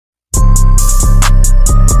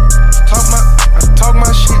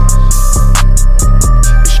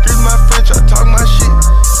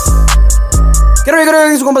Creo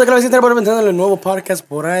que su compa de Clave Center por presentando el nuevo podcast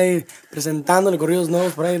por ahí, presentándole corridos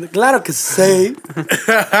nuevos por ahí. Claro que sí.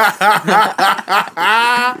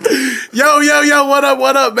 Yo, what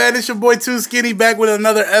up, man? It's your boy Too Skinny back with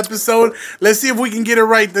another episode. Let's see if we can get it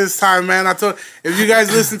right this time, man. If you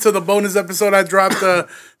guys listened to the bonus episode I dropped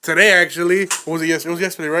today, actually. What was it yesterday? It was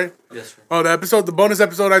yesterday, right? Yes, sir. Oh, the bonus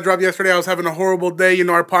episode I dropped yesterday, I was having a horrible day. You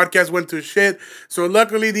know, our podcast went to shit. So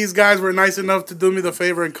luckily, these guys were nice enough to do me the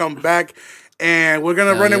favor and come back. And we're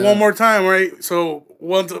gonna run it one more time, right? So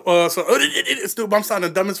stupid. I'm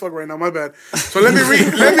sounding dumb as fuck right now. My bad. So let me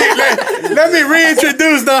reintroduce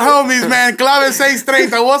the homies, man. Clave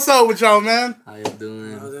 630. What's up with y'all, man? How you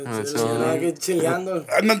doing? Chileando.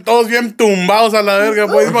 Andan todos bien tumbados a la verga,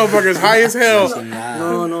 boy. These motherfuckers high as hell.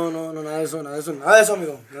 No, nada de eso,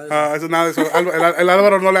 amigo. Nada de eso. El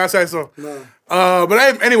Álvaro no le hace eso. No.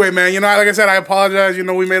 But anyway, man, you know, like I said, I apologize. You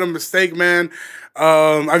know, we made a mistake, man.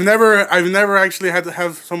 I've never actually had to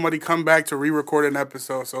have somebody come back to re-record an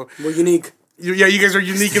episode. So we're unique. You guys are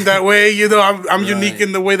unique in that way. You know, I'm right. Unique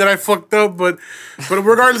in the way that I fucked up. But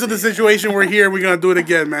regardless of the situation, we're here. We're gonna do it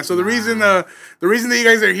again, man. So the reason that you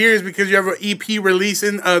guys are here is because you have an EP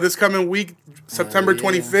releasing this coming week, September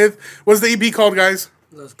 25th. What's the EP called, guys?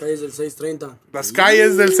 Las calles del 630. Las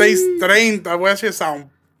calles del 630. Well, that shit sound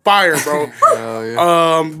fire, bro. Oh,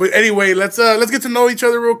 yeah. But anyway, let's get to know each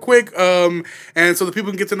other real quick. And so the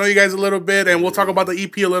people can get to know you guys a little bit, and we'll talk about the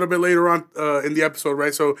EP a little bit later on in the episode,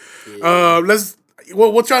 right? So,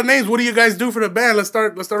 what's your names? What do you guys do for the band? Let's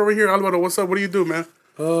start over here. Alvaro, what's up? What do you do, man?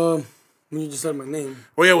 You just said my name.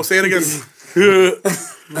 Oh yeah, we'll say it again.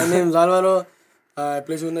 My name's Alvaro. I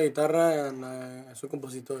play segunda guitarra and I soy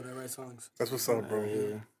compositor. I write songs. That's what's up,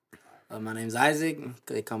 bro. My name's Isaac.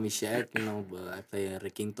 They call me Shaq, you know, but I play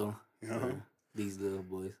requinto. These little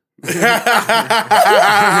boys.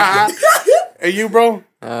 Hey, you, bro?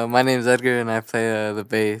 My name's Edgar, and I play the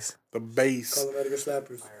bass. The bass. Call them Edgar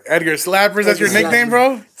Slappers. Edgar Slappers, that's your nickname,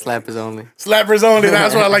 bro? Slappers only. Slappers only.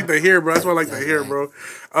 That's what I like to hear, bro. That's what I like to hear, bro.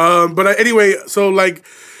 But anyway, so like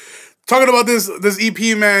talking about this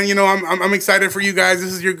EP, man. You know, I'm excited for you guys.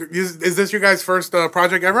 Is this your guys' first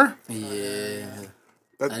project ever? Yeah.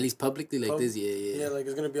 At least publicly like this, yeah. Yeah, like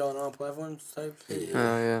it's gonna be on all platforms type shit.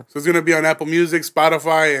 Yeah. So it's gonna be on Apple Music,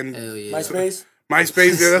 Spotify, and Hell yeah. MySpace.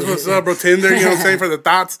 Yeah, that's what's up, bro. Tinder, you know what I'm saying, for the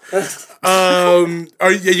thoughts.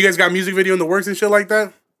 You guys got music video in the works and shit like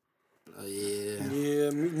that? Oh yeah.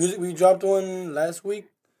 Yeah, music. We dropped one last week.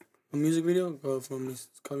 A music video from Mis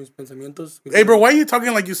Pensamientos. Hey, bro, why are you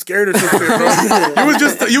talking like you scared or something,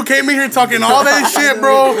 bro? You came in here talking all that shit,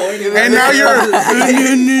 bro, and now you're...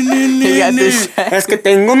 Es que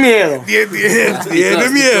tengo miedo. Tiene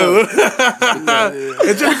miedo.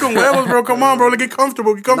 Échale con huevos, bro. Come on, bro. Let's get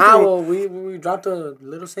comfortable. Get comfortable. Nah, well, we dropped a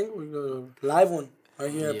little single, a live one,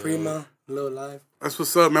 right here at Prima, a little live. That's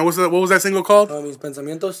what's up, man. What was that single called? Mis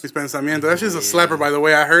Pensamientos. Mis Pensamientos. That shit's a slapper, by the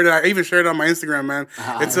way. I heard it. I even shared it on my Instagram, man.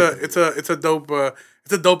 It's a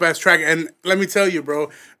dope ass track. And let me tell you,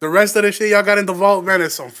 bro, the rest of the shit y'all got in the vault, man,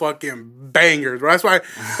 is some fucking bangers, bro. That's why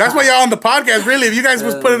y'all on the podcast. Really, if you guys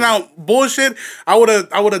was putting out bullshit, I would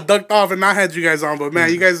have ducked off and not had you guys on. But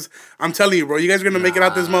man, you guys, I'm telling you, bro, you guys are gonna make it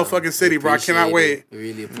out this motherfucking city, bro. I cannot wait. We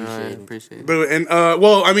really appreciate it. Dude, and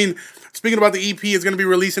well, I mean, speaking about the EP, it's gonna be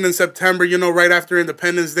releasing in September. You know, right after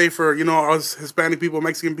Independence Day for us Hispanic people,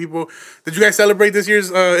 Mexican people. Did you guys celebrate this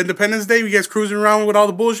year's Independence Day? You guys cruising around with all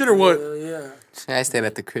the bullshit or what? Yeah. I stayed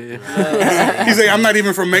at the crib. He's like, I'm not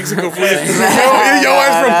even from Mexico, fool. Yo,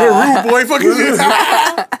 ass from Peru, boy. Fuck you.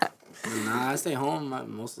 Nah, I stay home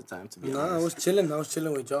most of the time, to be honest. I was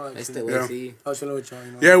chilling with y'all. I stay with C. I was chilling with y'all,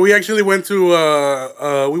 you know? Yeah, we actually went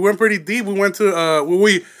to, we went pretty deep. We went to,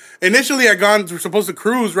 we initially we're supposed to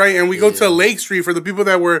cruise, right? And we go to Lake Street for the people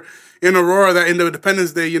that were in Aurora, that in the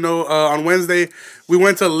Independence Day, on Wednesday. We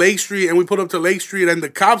went to Lake Street and we put up to Lake Street and the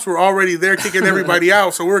cops were already there kicking everybody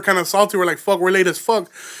out. So we were kind of salty. We're like, fuck, we're late as fuck.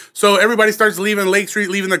 So everybody starts leaving Lake Street,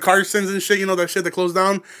 leaving the Carsons and shit, that shit that closed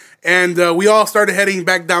down. And we all started heading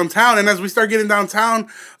back downtown. And as we start getting downtown,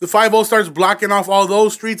 the 5-0 starts blocking off all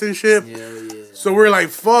those streets and shit. Yeah. So we're like,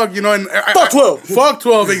 fuck, and... Fuck 12. Fuck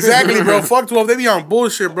 12, exactly, bro. Fuck 12. They be on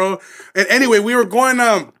bullshit, bro. And anyway, we were going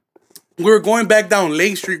back down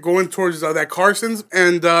Lake Street, going towards that Carsons,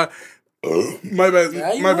 and my bad.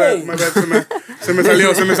 Se me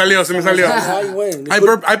salió.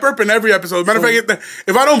 I burp in every episode. Matter of fact,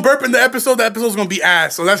 if I don't burp in the episode's gonna be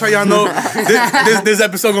ass. So that's how y'all know this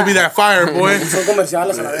episode gonna be that fire, boy.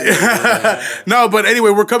 No, but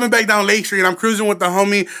anyway, we're coming back down Lake Street, and I'm cruising with the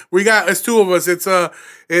homie. It's two of us. It's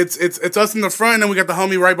it's us in the front, and then we got the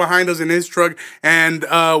homie right behind us in his truck, and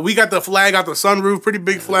we got the flag out the sunroof, pretty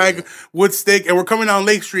big flag, wood stick, and we're coming down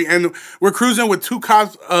Lake Street, and we're cruising with 2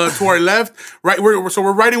 cops to our left, right? So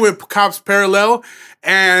we're riding with cops parallel.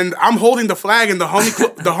 And I'm holding the flag, and the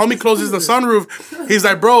homie closes the sunroof. He's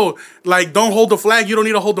like, bro, like, don't hold the flag. You don't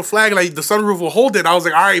need to hold the flag. Like, the sunroof will hold it. I was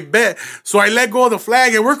like, all right, bet. So I let go of the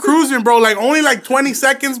flag, and we're cruising, bro. Like, only like 20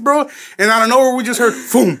 seconds, bro. And out of nowhere, we just heard,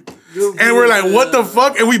 boom. And we're like, what the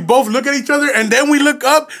fuck? And we both look at each other, and then we look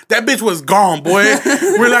up. That bitch was gone, boy.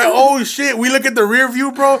 We're like, oh, shit. We look at the rear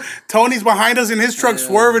view, bro. Tony's behind us in his truck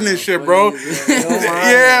swerving and shit, bro.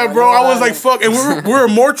 Yeah, bro. I was like, fuck. And we were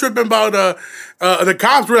more tripping about the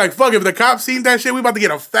cops. We're like, fuck, if the cops seen that shit, we about to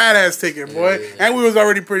get a fat ass ticket, boy. And we was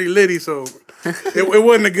already pretty litty, so it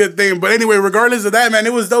wasn't a good thing. But anyway, regardless of that, man,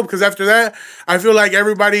 it was dope because after that, I feel like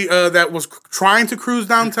everybody that was trying to cruise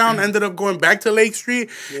downtown ended up going back to Lake Street,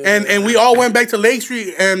 and we all went back to Lake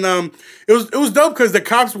Street, and it was dope because the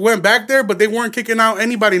cops went back there, but they weren't kicking out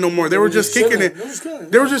anybody no more. They were just kicking it.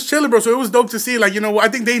 They were just chilling, bro. So it was dope to see, like, you know what? I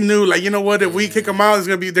think they knew, like, you know what? If we kick them out,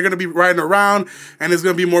 they're gonna be riding around, and it's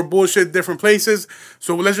gonna be more bullshit, different places.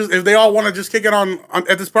 So if they all want to just kick it on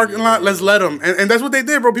at this parking lot, let's let them. And that's what they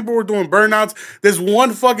did, bro. People were doing burnouts. This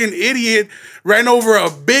one fucking idiot ran over a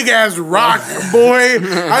big ass rock, boy.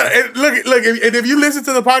 Look. If you listen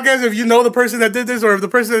to the podcast, if you know the person that did this, or if the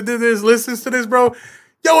person that did this listens to this, bro,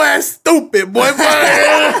 your ass stupid, boy.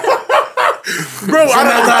 Bro,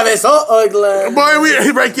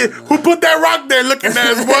 who put that rock there looking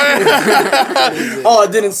ass, boy? Oh,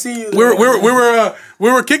 I didn't see you. We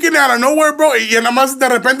were kicking out of nowhere, bro. Y nada más de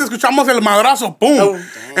repente escuchamos el madrazo, boom.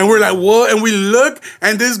 And we're like, what? And we look,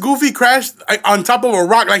 and this goofy crashed on top of a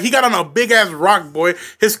rock. Like, he got on a big ass rock, boy.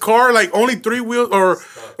 His car, like, only three wheels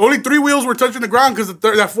were touching the ground because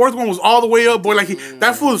that fourth one was all the way up, boy. Like,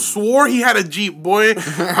 that fool swore he had a Jeep, boy.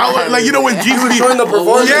 Like, you know when Jeeps would be showing the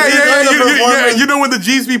performance. Yeah. You know when the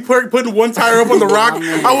Jeeps be putting one tire up on the rock?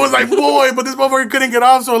 I was like, boy, but this motherfucker couldn't get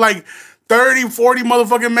off, so like 30, 40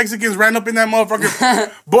 motherfucking Mexicans ran up in that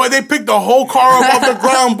motherfucker. Boy, they picked the whole car up off the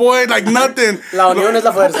ground, boy, like nothing. La unión es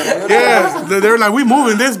la fuerza. Yeah, they're like, we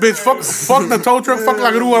moving this bitch. Fuck the tow truck, fuck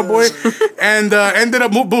la grúa, boy. And ended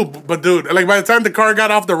up moving. But dude, like by the time the car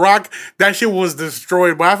got off the rock, that shit was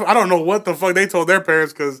destroyed. But I don't know what the fuck they told their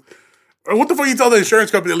parents, because what the fuck you tell the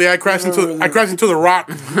insurance company? Like, I crashed into the rock.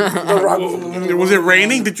 The rock was it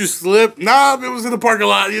raining? Did you slip? Nah, it was in the parking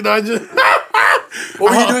lot. You know, I just.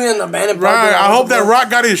 What were you doing in the abandoned Right, parking lot? I hope that rock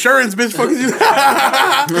got insurance, bitch. Fuck you.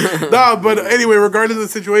 Nah, but anyway, regardless of the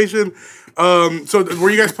situation, so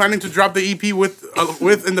were you guys planning to drop the EP with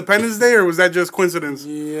Independence Day, or was that just coincidence?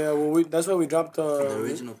 Yeah, well, that's why we dropped the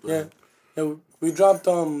original plan. Yeah, we dropped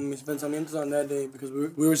Mis Pensamientos on that day because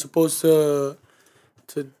we were supposed to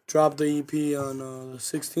drop the EP on the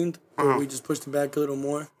 16th, but we just pushed it back a little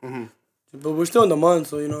more. Mm-hmm. But we're still in the month,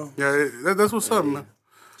 so you know. Yeah, that's what's up, man.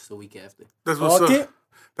 Just a week after. That's what's up.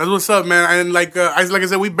 That's what's up, man. And like I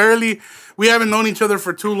said, we haven't known each other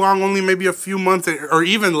for too long, only maybe a few months or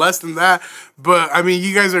even less than that. But I mean,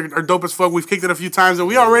 you guys are dope as fuck. We've kicked it a few times, and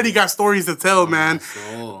we already got stories to tell, man.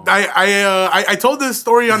 I told this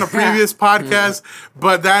story on a previous podcast,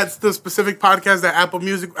 but that's the specific podcast that Apple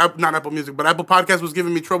Podcast was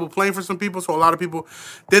giving me trouble playing for some people, so a lot of people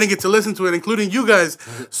didn't get to listen to it, including you guys.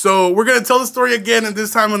 So we're gonna tell the story again, and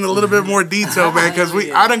this time in a little bit more detail, man, because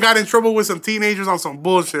I done got in trouble with some teenagers on some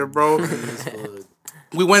bullshit, bro.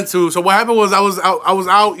 We went to, so what happened was I was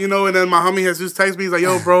out, you know, and then my homie has just texted me. He's like,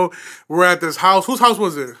 yo, bro, we're at this house. Whose house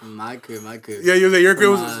was it? My crib. Yeah, you was at your crib.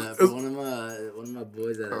 One of my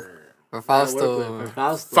boys at For Fausto.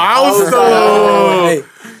 Fausto.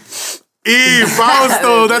 Hey.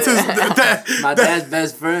 Fausto. That's my dad's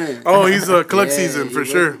best friend. Oh, he's a cluck season for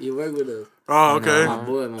sure. He worked with us. Oh, okay. My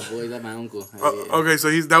boy, that's my uncle. Okay,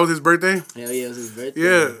 so that was his birthday? Hell yeah, it was his birthday.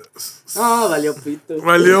 Yeah. Oh, valió pito.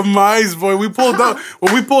 Valió mais, boy. We pulled up.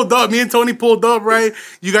 When we pulled up, me and Tony pulled up, right?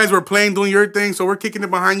 You guys were playing, doing your thing, so we're kicking it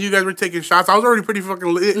behind you. You guys were taking shots. I was already pretty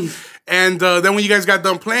fucking lit. And then when you guys got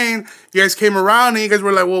done playing, you guys came around and you guys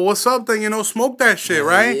were like, well, what's up then? You know, smoke that shit,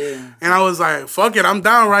 right? Yeah. And I was like, fuck it, I'm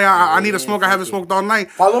down, right? I need a smoke. I haven't smoked all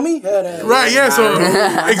night. Follow me? Right, yeah, so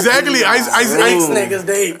exactly. I niggas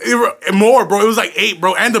date. More, bro. It was like 8,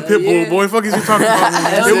 bro, and the pit bull, boy. Fuck is you talking about?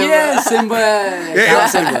 Hell yeah, Simba.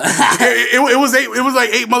 It was 8. It was like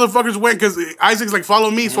 8 motherfuckers went because Isaac's like, follow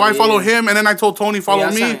me, so I follow him, and then I told Tony, follow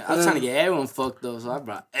me. I was trying to get everyone fucked up, so I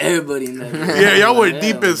brought everybody in there. Yeah, y'all were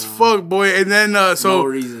deep as fuck, boy. And then no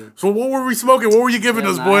reason. So what were we smoking? What were you giving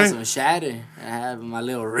us, boy? I had some shatter. I had my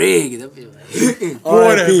little rig. R.I.P.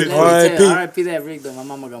 R.I.P. that rig though. My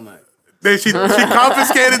mama got my Then she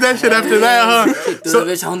confiscated that shit after that, huh? Threw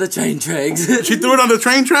the bitch on the train tracks. She threw it on the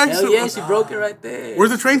train tracks? Hell yeah, she broke it right there.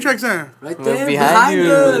 Where's the train tracks at? Right there, behind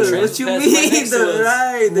you. us. The What you train mean? next to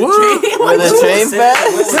us. The What? train. Where the train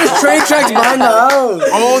pass? There's train tracks behind the house.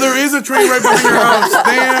 Oh, there is a train right behind your house. It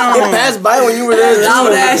Damn. passed by when you were there. Loud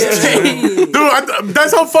too. ass train. Dude,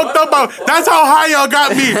 that's how fucked up that's how high y'all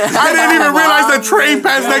got me. I didn't even realize the train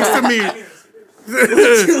passed next to me.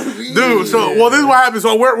 Dude, so this is what happened.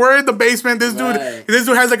 So we're in the basement. This dude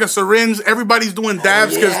has like a syringe. Everybody's doing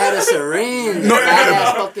dabs Yeah, I had a syringe. No,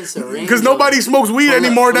 Badass fucking syringe. because nobody smokes weed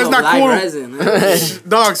anymore. That's not cool. Resin.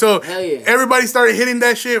 Dog, so Hell yeah. everybody started hitting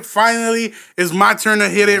that shit. Finally, it's my turn to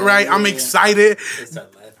hit it, right? I'm excited.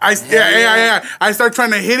 I start trying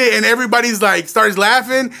to hit it, and everybody's like starts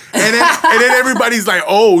laughing, and then everybody's like,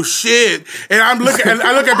 "Oh shit!" And I look at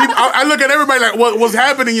people, I look at everybody like, "What's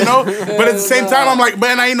happening?" You know. But at the same time, I'm like,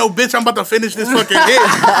 "Man, I ain't no bitch. I'm about to finish this fucking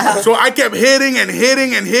hit." So I kept hitting and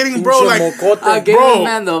hitting and hitting, bro. Like, I gave bro. him,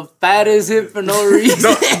 man, the fattest hit for no reason.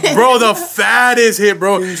 the fattest hit,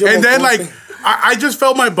 bro. And then like, I just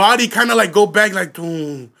felt my body kind of like go back, like,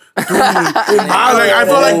 boom. I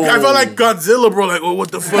felt like Godzilla, bro. Like, oh,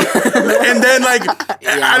 what the fuck? And then like,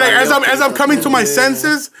 as I'm coming to my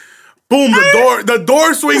senses, boom, the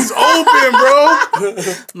door swings open, bro.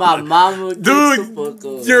 My mama,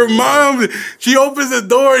 Dude, your mom, she opens the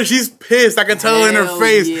door and she's pissed. I can tell in her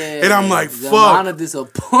face, and I'm like, fuck. The amount of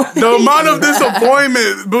disappointment. The amount of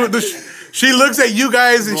disappointment. But she looks at you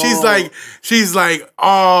guys and she's like,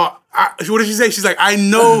 oh. What did she say? She's like, I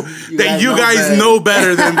know that you guys know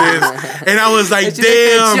better than this. And I was like,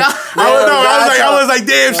 damn. I was like,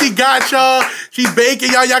 damn, she got y'all. She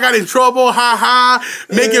baking y'all. Y'all got in trouble. Ha ha.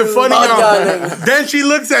 Making fun of y'all. Then she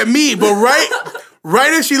looks at me, but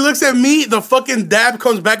right as she looks at me, the fucking dab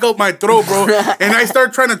comes back up my throat, bro. And I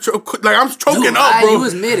start trying to choke. Like, I'm choking up, bro. You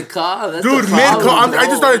was mid-call. Dude, mid-call. I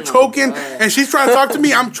just started choking, and she's trying to talk to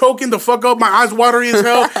me. I'm choking the fuck up. My eyes watery as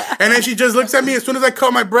hell. And then she just looks at me. As soon as I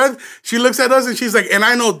caught my breath, she looks at us, and she's like, and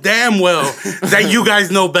I know damn well that you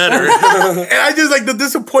guys know better. And I just, like, the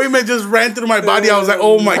disappointment just ran through my body. I was like,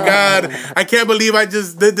 oh, my God. I can't believe I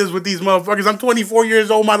just did this with these motherfuckers. I'm 24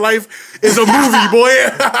 years old. My life is a movie, boy.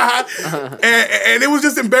 And it was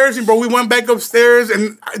just embarrassing, bro. We went back upstairs,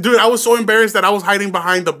 and dude, I was so embarrassed that I was hiding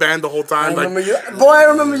behind the band the whole time. I remember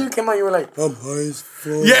you came out. You were like, I'm high as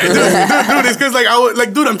fuck. Yeah, dude, it's because like I was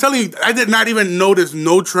like, dude, I'm telling you, I did not even notice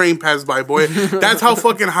no train passed by, boy. That's how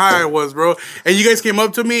fucking high I was, bro. And you guys came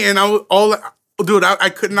up to me, and I was all. Dude, I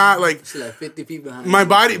could not like. Like 50 people behind my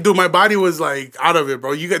body, dude. My body was like out of it,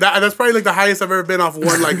 bro. That's probably like the highest I've ever been off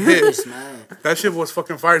one like hit. That shit was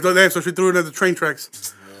fucking fire. So she threw it at the train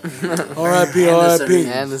tracks. R.I.P. R.I.p.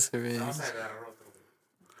 And the syringe.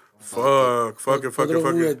 Fuck it. It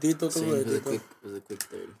was a quick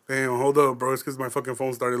 30. Damn, hold up, bro. It's because my fucking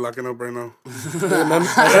phone started locking up right now. Didn't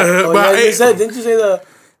you say that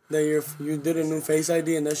you did a new Face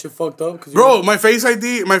ID and that shit fucked up? Bro, my Face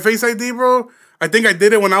ID, bro. I think I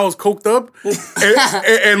did it when I was coked up,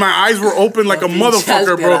 and my eyes were open like a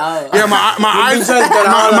motherfucker, bro. Yeah, my eyes,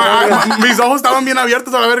 mis ojos estaban bien abiertos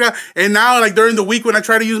a la verga. And now, like during the week when I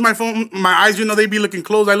try to use my phone, my eyes, they be looking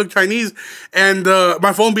closed. I look Chinese, and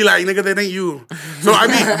my phone be like, nigga, that ain't you. So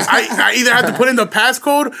I either have to put in the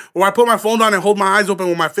passcode or I put my phone down and hold my eyes open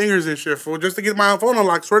with my fingers and shit, fool, just to get my phone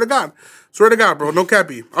unlocked. Swear to God, bro. No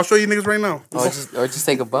cappy. I'll show you niggas right now. Or just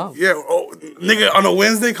take a bump. Yeah, nigga, on a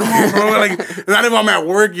Wednesday? Come on, bro. Like, not if I'm at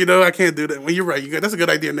work, I can't do that. Well, you're right. That's a good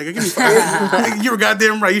idea, nigga. Give me five. You're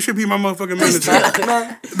goddamn right. You should be my motherfucking manager.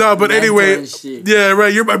 No, but anyway. Yeah,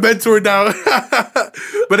 right. You're my mentor now.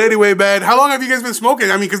 But anyway, man, how long have you guys been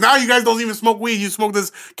smoking? I mean, because now you guys don't even smoke weed. You smoke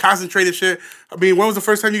this concentrated shit. I mean, when was the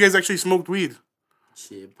first time you guys actually smoked weed?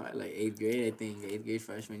 Shit, probably like 8th grade, I think. 8th grade,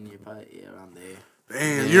 freshman year, probably around there.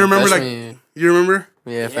 Damn, you remember you remember?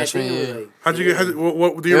 Yeah, freshman year. Like, How'd you get?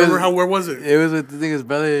 What do you remember? Where was it? It was with the nigga's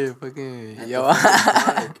brother, fucking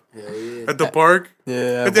At the park.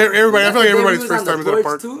 Yeah. Everybody, I feel like everybody's first time is at the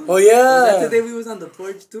park. Too? Oh yeah. Was that the day we was on the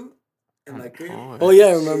porch too? In my crib. Oh yeah,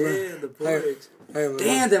 I remember. Yeah, the porch. I remember.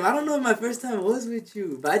 Damn, I don't know if my first time was with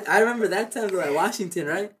you, but I remember that time we were at Washington,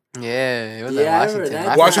 right? Yeah, it was Yeah, I at remember Washington.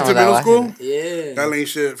 that. Washington Middle School? Yeah. That ain't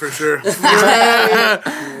shit for sure. Is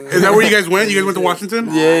that where you guys went? You guys went to Washington?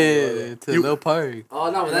 Yeah, to Little Park.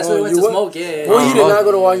 Oh no, but that's where we went to smoke. Yeah. Well, you did not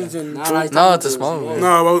go to Washington. No, to smoke.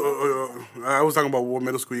 No, I was talking about what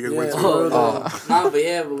middle school you guys went to. But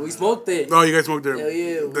we smoked there. Oh, you guys smoked there. Hell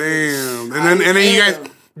yeah. Damn. And then you guys,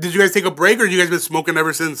 did you guys take a break or you guys been smoking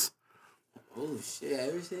ever since? Oh shit,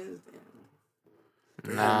 ever since.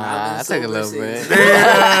 Nah, I took a little bit.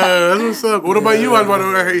 Yeah, that's what's up. What about you,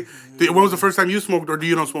 Alvaro? Hey, when was the first time you smoked, or do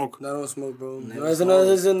you don't smoke? I don't smoke, bro. No, es un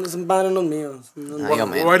pan los míos. Yo,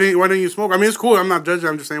 man. Why didn't you smoke? I mean, it's cool. I'm not judging.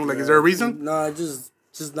 I'm just saying, like, is there a reason? Nah, just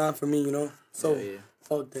not for me, you know. So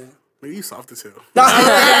fuck that. Man, you soft as hell.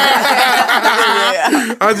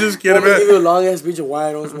 I'm just kidding, I'm gonna give man. you a long ass speech of why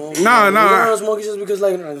I don't smoke. No. I don't smoke it's just because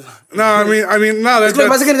like. No, I mean, no. That's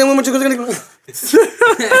Pasa que tengo muchas cosas que.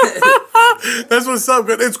 that's what's up.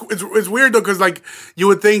 It's weird though, because like you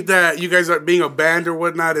would think that you guys are being a band or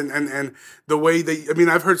whatnot, and the way that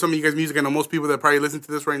I've heard some of you guys' music. I know most people that probably listen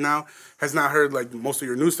to this right now has not heard like most of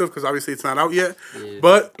your new stuff because obviously it's not out yet. Yeah.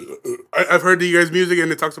 But I've heard the you guys' music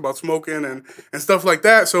and it talks about smoking and stuff like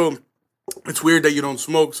that. So it's weird that you don't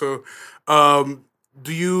smoke. So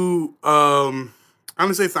do you?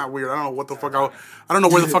 Honestly, it's not weird. I don't know what the fuck I don't know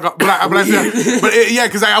where the fuck yeah,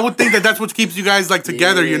 because I would think that that's what keeps you guys like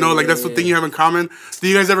together. You know, like that's the thing you have in common. Do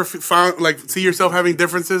you guys ever see yourself having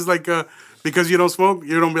differences like because you don't smoke?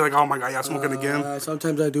 You don't be like, oh my god, y'all smoking again.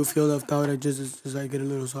 Sometimes I do feel left out. I just I get a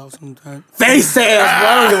little soft sometimes. Face ass, bro.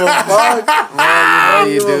 I don't give a fuck. Oh,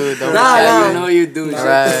 you do. Don't You know you do.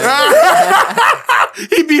 Right.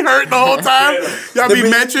 He be hurt the whole time. Y'all be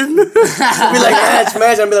mentioned. Be like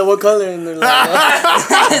match. I'd be like, what color? And they're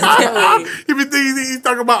like, He be thinking he's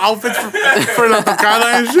talking about outfits for the Picada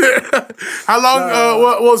and shit. How long?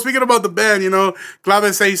 Well, speaking about the band, you know,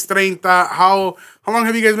 Clave 630. How long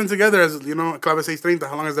have you guys been together? As you know, Clave 630.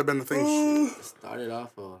 How long has that been the thing? Started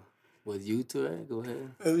off with you two, right? Go ahead.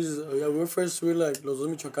 It was we were like Los Dos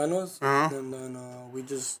Michoacanos, and then we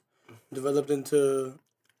just developed into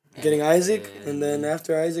getting Isaac, and then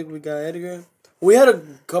after Isaac we got Edgar. We had a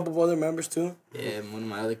couple of other members too. Yeah, one of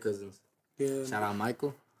my other cousins. Yeah. Shout out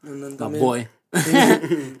Michael. And then My boy.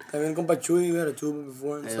 También con Pachuy, we had a tuba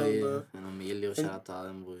before and stuff. And Emilio, shout out to all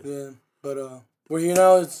them boys. Yeah, but we're here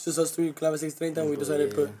now. It's just us three, Clave 630, and we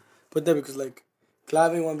decided to put that because like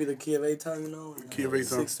Clave want to be the key of A-Town, you know. And, key of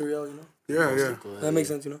A-Town. 630, you know. Yeah. That makes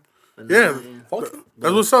sense, you know. Yeah.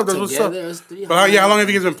 That's what's up. That's what's up. But how long have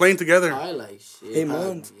you guys been playing together? Probably like shit. 8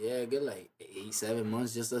 months. Yeah, good like 7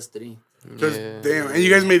 months, just us three. Just damn, and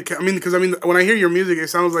you guys made. Because when I hear your music, it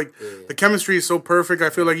sounds like the chemistry is so perfect.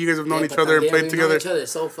 I feel like you guys have known each other and played together. Each other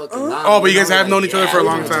so fucking long. Oh, but you guys have known each other for a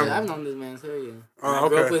long time. I've known this man, hell yeah. Oh, I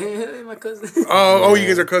grew up okay. with him, my cousin. Oh, you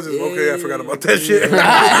guys are cousins. Okay, I forgot about that shit.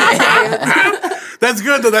 That's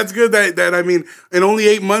good though. That's good that I mean, in only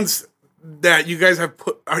 8 months that you guys have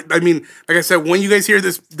put. I mean, like I said, when you guys hear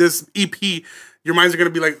this EP, your minds are gonna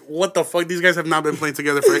be like, "What the fuck? These guys have not been playing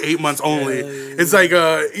together for 8 months only." It's like,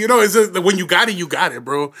 you know, it's just, when you got it,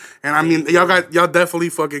 bro. And I mean, y'all definitely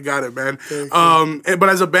fucking got it, man. But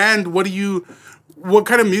as a band, what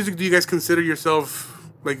kind of music do you guys consider yourself?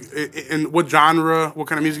 Like, in what genre? What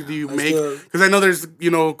kind of music do you make? Because I know there's,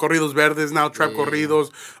 you know, corridos verdes now, trap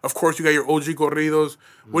corridos. Of course, you got your OG corridos.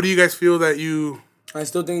 What do you guys feel that you? I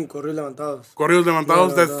still think corridos levantados. Corridos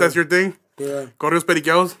levantados. That's your thing. Yeah. Corridos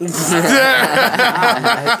periqueados.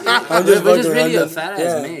 We're just really a fat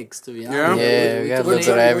ass mix, to be honest. Yeah, we got a little bit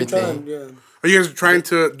of everything. Are you guys trying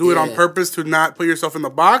to do it on purpose to not put yourself in the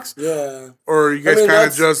box? Yeah. Or you guys kind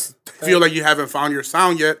of just feel like you haven't found your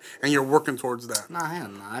sound yet and you're working towards that? Nah, hell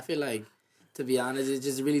no. I feel like, to be honest, it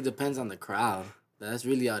just really depends on the crowd. That's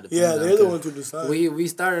really all it depends Yeah, on. they're the ones who decide. We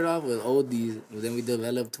started off with oldies, and then we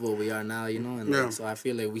developed to what we are now, you know? And like, so I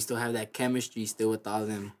feel like we still have that chemistry still with all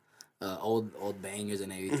them old bangers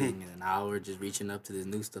and everything. And now we're just reaching up to this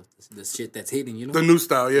new stuff, the shit that's hitting, you know? The new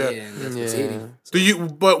style, yeah. And that's what's hitting. So,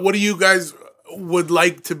 What do you guys would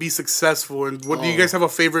like to be successful, and what do you guys have a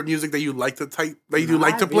favorite music that you like to play?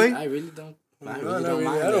 I really don't. I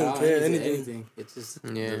don't care anything. It's just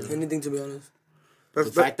anything, to be honest. the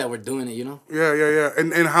fact that we're doing it, you know. Yeah.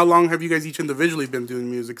 And how long have you guys each individually been doing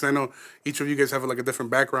music? Because I know each of you guys have like a different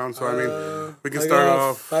background. So I mean, we can start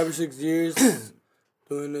off 5 or 6 years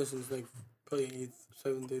doing this since like probably 8th,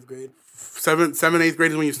 7th, 8th grade. 7th, 8th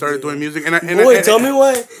grade is when you started doing music. Tell me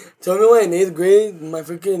why in 8th grade my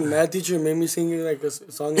freaking math teacher made me sing like a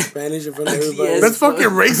song in Spanish in front of everybody. That's fucking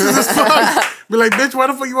racist as fuck. Be like, bitch, why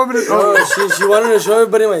the fuck you want me to? She wanted to show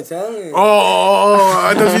everybody my talent.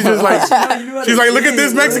 I know she's just like, she's like, look at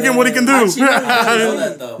this Mexican, what he can do.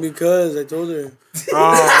 Because I told her. You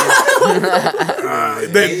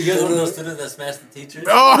guys one of those students that smashed the teacher?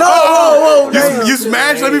 You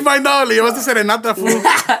smashed? Let me find out. Le vas a serenata, fool.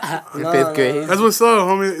 In 5th grade. That's what's up,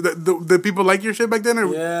 homie. The people like your shit back then? Or?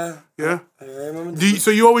 Yeah. Yeah? I remember.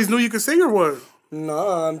 So you always knew you could sing or what?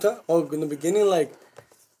 No, in the beginning, like,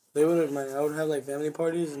 I would have like family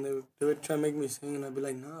parties and they would try to make me sing and I'd be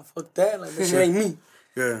like, nah, fuck that. Like, that shit ain't me.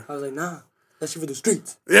 Yeah. I was like, nah. That shit for the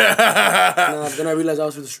streets. Yeah. Nah, then I realized I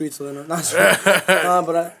was for the streets, so then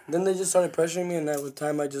then they just started pressuring me, and that with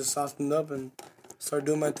time I just softened up and started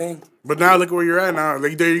doing my thing. But now look where you're at now.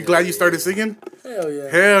 Like, are you glad you started singing? Hell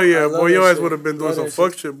yeah. Hell yeah, I love boy. Your that ass shit. would have been doing Love some that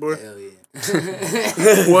fuck shit, boy. Hell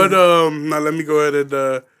yeah. What now let me go ahead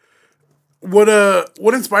and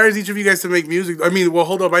what inspires each of you guys to make music? I mean, well,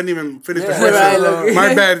 hold up, I didn't even finish the question. right, look.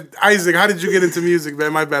 My bad. Isaac, how did you get into music,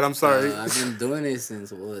 man? My bad, I'm sorry. I've been doing it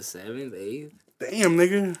since, 7th, 8th? Damn,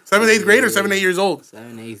 nigga. 7th, 8th grade or 7, 8 years old?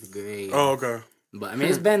 7th, 8th grade. Oh, okay. But I mean,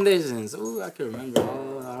 it's been there since, I can remember.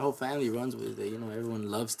 Our whole family runs with it. You know, everyone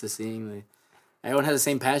loves to sing. Like, everyone has the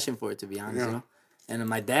same passion for it, to be honest, you know? And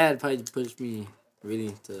my dad probably pushed me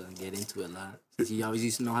really to get into it a lot. He always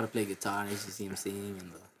used to know how to play guitar, and I used to see him sing,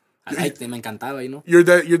 and I liked him, me encantaba, you know? Your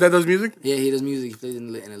dad does music? Yeah, he does music. He plays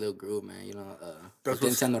in a little group, man, you know?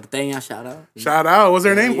 Potencia Norteña, shout out. Shout out. What's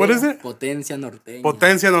their name? What is it? Potencia Norteña.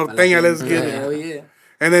 Potencia Norteña, let's get it. Hell yeah.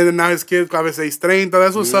 And then now his kids, Clave 630.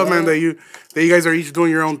 That's what's up, man, that you guys are each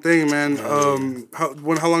doing your own thing, man.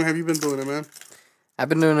 How long have you been doing it, man? I've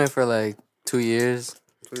been doing it for like 2 years.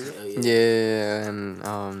 Hell Yeah,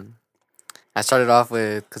 and I started off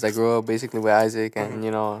with, because I grew up basically with Isaac, and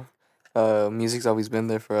music's always been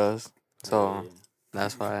there for us. So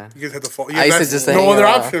that's why. You guys had to fall. I used to just hang no other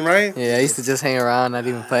around. option, right? Yeah, I used to just hang around, not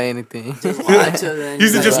even play anything. Watch it, man.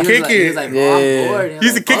 Used to just kick He it. was like, Yeah. I'm bored. You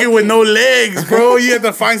used to kick it with no legs, bro. You had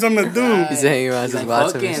to find something to do. Used to hang around, He's just like,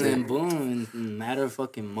 watching fucking, and and boom, in a matter of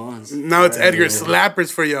fucking months. Now it's Edgar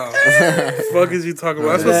Slappers for y'all. Fuck is you talking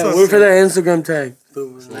about? That's Wait what's for up. that Instagram tag.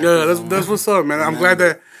 Yeah, that's what's up, man. I'm glad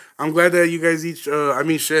that you guys each. I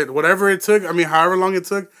mean, shit, whatever it took. I mean, however long it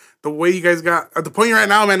took. The way you guys got at the point you're at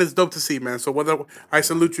now, man, it's dope to see, man. So I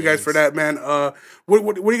salute you guys for that, man.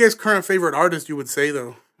 What are you guys' current favorite artists? You would say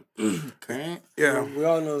though. Current? Yeah. We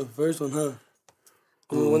all know the first one, huh?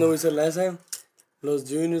 The one that we said last time? Los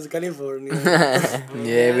Juniors of California.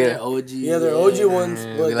 Yeah, we OG. Yeah, they're OG ones.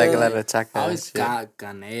 But we like a then- lot of Chaka and Always shit.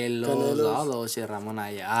 Canelos, all those shit, Ramon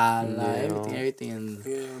Ayala, everything. And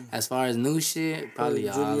Yeah. as far as new shit, probably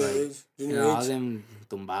all Junior like, H. you Junior know, all H. them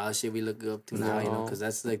tumbado shit we look up to now, you know, because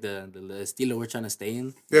that's like the style we're trying to stay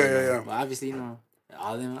in. Yeah, you know. yeah. But obviously, you know,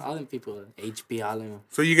 all them people, HP, all them.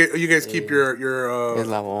 So you guys keep your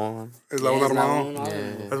Eslabon. Eslabon Armado. all Yeah.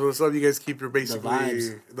 them. That's what's up. You guys keep your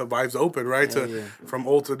basically the vibes open, right? Hell yeah. From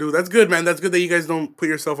old to new. That's good, man. That's good that you guys don't put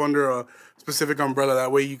yourself under a specific umbrella.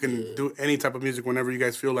 That way you can do any type of music whenever you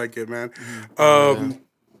guys feel like it, man.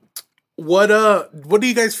 What do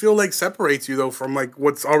you guys feel like separates you though from like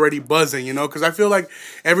what's already buzzing, you know? Because I feel like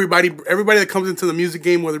everybody that comes into the music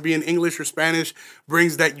game, whether it be in English or Spanish,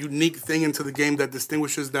 brings that unique thing into the game that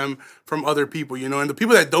distinguishes them from other people, you know? And the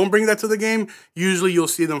people that don't bring that to the game, usually you'll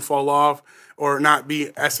see them fall off or not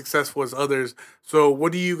be as successful as others. So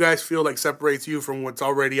what do you guys feel like separates you from what's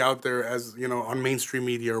already out there as, you know, on mainstream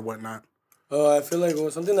media or whatnot? I feel like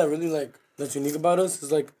something that really like that's unique about us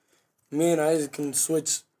is like me and I can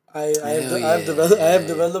switch. I have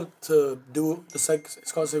developed to do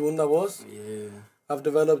it's called Segunda Voz. Yeah. I've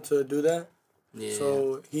developed to do that. Yeah.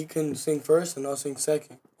 So he can sing first and I'll sing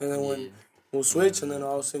second. And then when we'll switch and then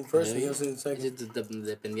I'll sing first and he'll sing second. It's just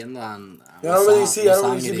dependiendo on I don't really see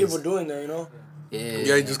people doing that, you know?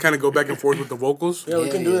 Yeah, you just kind of go back and forth with the vocals. Yeah, we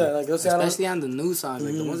can do that. Like let's say especially on the new songs,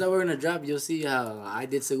 like the ones that we're gonna drop, you'll see how I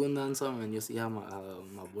did Segunda on some, and you'll see how my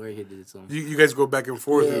boy here did some. You guys go back and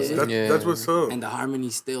forth. Yeah. That's what's up. And the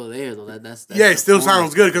harmony's still there, though. That's Yeah, it still the point.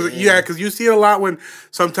 sounds good because you see it a lot when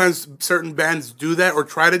sometimes certain bands do that or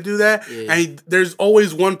try to do that, and there's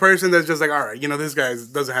always one person that's just like, all right, you know, this guy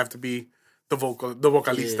doesn't have to be the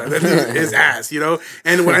vocalista. That's his ass, you know.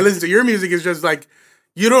 And when I listen to your music, it's just like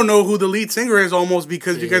you don't know who the lead singer is almost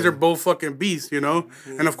because you guys are both fucking beasts, you know.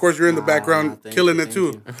 And of course, you're in the background killing it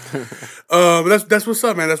too. But that's what's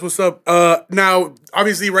up, man. That's what's up. Now,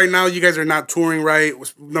 obviously, right now you guys are not touring, right?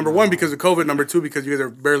 Number one, because of COVID. Number two, because you guys are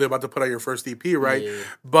barely about to put out your first EP, right? Yeah.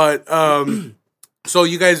 But so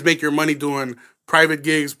you guys make your money doing private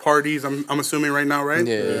gigs, parties. I'm assuming right now, right?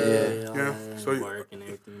 Yeah. So Work and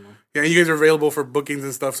everything, you know. yeah, you guys are available for bookings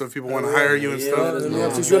and stuff. So if people want to hire you and stuff,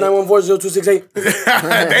 639140268.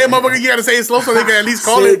 damn, motherfucker, you gotta say it slow so they can at least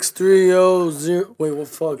call it. 6300. Wait, what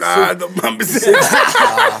fuck?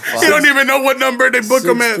 You don't even know what number they book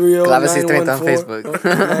them at. 630 on Facebook.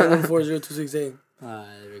 9140268. There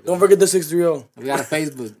we go. Don't forget the 630. We got a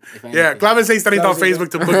Facebook. If anything. Yeah, Clave 630 on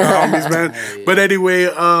Facebook to book the homies, man. But anyway,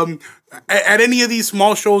 at any of these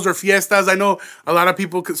small shows or fiestas, I know a lot of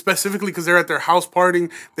people, specifically because they're at their house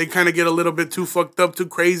partying, they kind of get a little bit too fucked up, too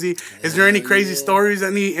crazy. Is there any crazy stories,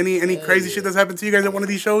 any crazy shit that's happened to you guys at one of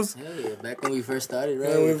these shows? Hell yeah. Back when we first started,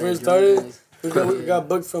 right? When we first started, We got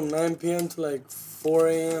booked from 9 p.m. to like 4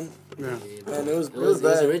 a.m. Yeah. And it was It was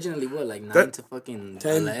bad. originally what, like 9 to fucking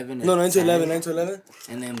 10. 11? No, 9 to 10. 11, 9 to 11.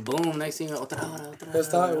 And then boom, next thing, otra hora. That's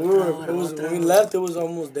time. When we left, it was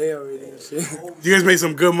almost day already and shit. You guys made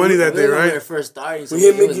some good money that day, When we were right? first starting, so We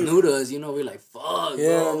hit it was Mickey. new to us, you know, we're like, fuck,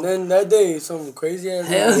 Yeah, bro. and then that day, some crazy ass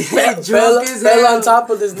Hell nigga yeah, drunk as fell hell. on top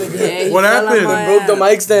of this nigga. Yeah, he What fell on happened? my Broke the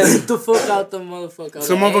ass. mic stand. Get the fuck out the motherfucker.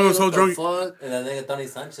 Some motherfucker was so what the drunk. Fuck? And that nigga Tony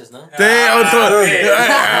Sanchez, no? Damn,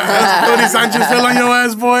 Tony Sanchez fell on your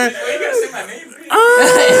ass, boy. Why you gotta say my name, please?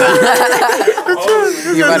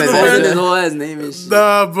 You about to What say was his that? whole ass name and shit?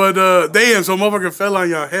 Nah, but damn, so motherfucker fell on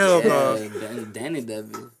your hell, nah. Yeah, Danny that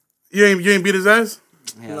bitch. You ain't beat his ass?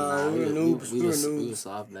 Hell Nah, we were noobs. We were noobs.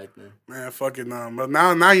 soft back then. Man, fuck it, nah. But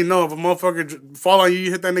now you know if a motherfucker fall on you,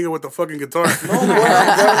 you hit that nigga with the fucking guitar. No, boy, I'm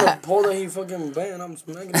grabbing the pole that he fucking banged. I'm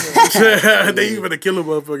smacking it. They even gonna kill a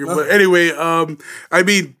motherfucker. But anyway, I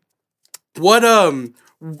mean,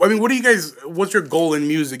 what do you guys? What's your goal in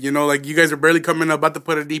music? You know, like you guys are barely coming up, about to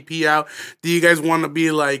put an EP out. Do you guys want to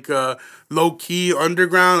be like low key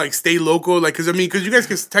underground, like stay local? Like, cause you guys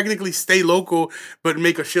can technically stay local, but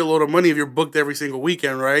make a shitload of money if you're booked every single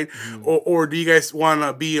weekend, right? Mm-hmm. Or do you guys want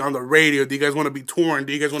to be on the radio? Do you guys want to be touring?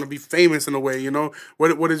 Do you guys want to be famous in a way? You know,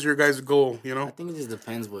 what is your guys' goal? You know, I think it just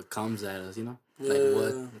depends what comes at us, you know? Yeah. Like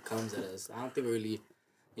what comes at us. I don't think we really,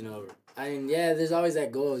 you know, I mean, yeah, there's always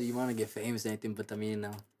that goal. You want to get famous and anything, but I mean,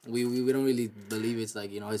 we don't really believe it's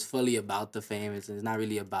like, you know, it's fully about the fame. It's not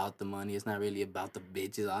really about the money. It's not really about the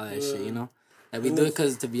bitches, all that shit, you know? Like, we do it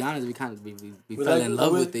because, to be honest, we kind of, we fell like- in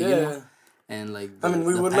love with it, you know? yeah. And, like, I mean,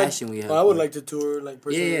 we the would passion like. we have. Well, I would for it. like to tour, like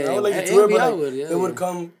personally. Yeah, I would like to yeah, tour, we but all like, would, yeah, it would yeah.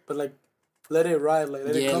 come, but like, let it ride, like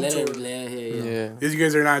let it come to it. Yeah. you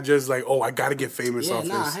guys are not just like, oh, I gotta get famous Yeah, off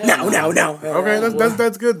nah, this. hell no. Okay,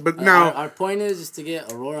 that's good. But now. Our point is just to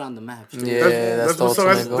get Aurora on the map. Yeah, that's the what's up.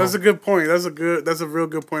 ultimate goal. That's a good point. That's a real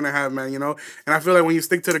good point to have, man. You know, and I feel like when you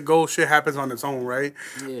stick to the goal, shit happens on its own, right?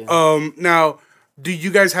 Yeah. Now, do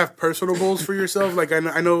you guys have personal goals for yourself? Like I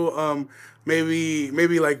know,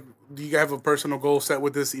 maybe like. Do you have a personal goal set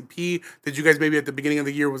with this EP? Did you guys maybe at the beginning of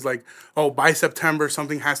the year was like, oh, by September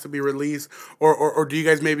something has to be released, or do you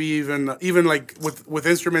guys maybe even like with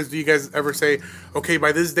instruments? Do you guys ever say, okay,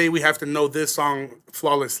 by this day we have to know this song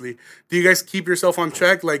flawlessly? Do you guys keep yourself on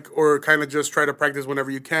check, like, or kind of just try to practice whenever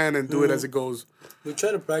you can and do it as it goes? We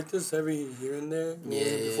try to practice every here and there,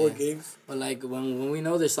 before gigs. But like when we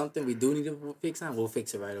know there's something we do need to fix on, we'll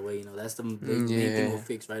fix it right away. You know, that's the main thing we'll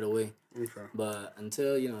fix right away. Okay. But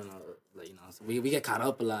until so we get caught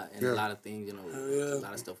up a lot in a lot of things. You know, a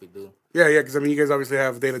lot of stuff we do. Yeah, because I mean, you guys obviously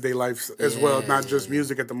have day-to-day lives as well, not just yeah.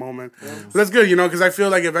 music at the moment. But that's good, you know, because I feel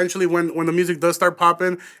like eventually when the music does start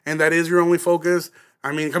popping and that is your only focus,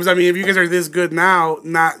 I mean, because if you guys are this good now,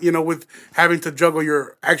 not, you know, with having to juggle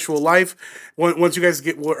your actual life, once you guys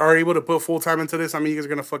are able to put full time into this, I mean, you guys are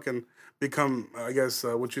gonna fucking become, I guess,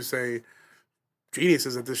 what you say,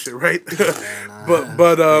 geniuses at this shit, right? but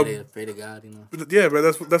pray to God, you know. yeah, bro,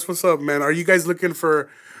 that's what's up, man. Are you guys looking for?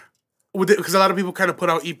 Because a lot of people kind of put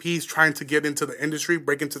out EPs trying to get into the industry,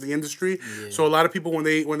 break into the industry. Yeah. So a lot of people when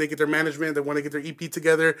they get their management, when they get their EP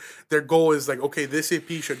together, their goal is like, okay, this EP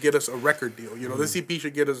should get us a record deal. You know, this EP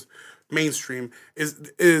should get us mainstream.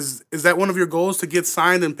 Is that one of your goals to get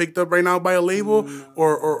signed and picked up right now by a label,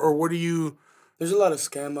 or what do you? There's a lot of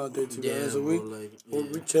scam out there to be honest. So bro,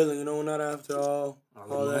 we chilling, you know. We're not after all that.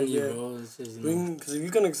 Money, Yeah, bro. It's just, you know. because if you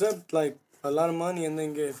can accept like a lot of money and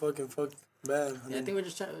then get fucking fucked bad. Yeah, I think we're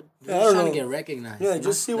just trying I don't to know. get recognized. Yeah, you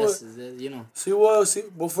just know? see you know.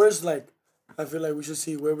 Well, first, like, I feel like we should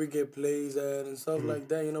see where we get plays at and stuff like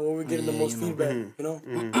that. You know, where we're getting the most feedback. You know.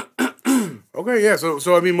 Okay, yeah.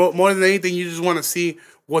 So I mean, more than anything, you just want to see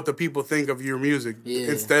what the people think of your music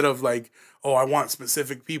instead of like, oh, I want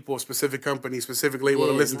specific people, specific company, specific label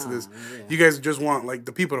to listen to this. Yeah. You guys just want like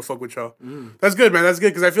the people to fuck with y'all. That's good, man. That's good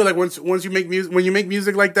because I feel like once you make music, when you make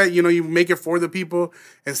music like that, you know, you make it for the people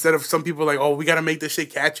instead of some people like, oh, we gotta make this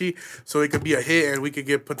shit catchy so it could be a hit and we could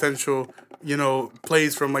get potential, you know,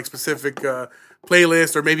 plays from like specific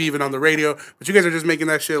playlists or maybe even on the radio. But you guys are just making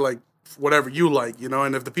that shit like whatever you like, you know.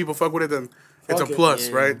 And if the people fuck with it, then it's a plus,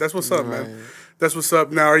 right? That's what's up, man. That's what's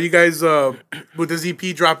up. Now, are you guys with this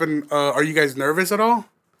EP dropping? Are you guys nervous at all?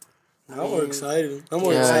 I'm more excited. I'm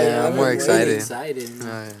more Yeah, excited. yeah, I'm I'm more waiting. excited. Excited.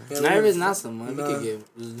 Yeah, Nervous, not so much. We could give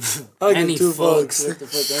I'll any give two fucks. fucks. What the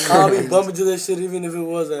fuck? I'll be bumping to this shit even if it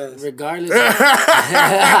was ass. Regardless.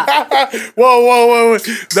 Whoa.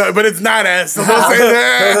 No, but it's not ass. So don't say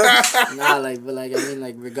that. but I mean,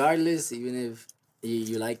 like, regardless, even if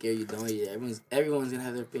you like it or you don't, everyone's gonna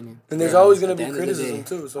have their opinion. And there's always gonna At the be end of the criticism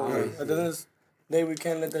day, too. So always, at the end of day we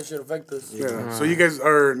can't let that shit affect us. Yeah. So you guys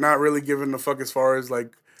are not really giving a fuck as far as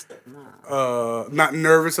like, not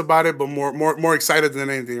nervous about it, but more excited than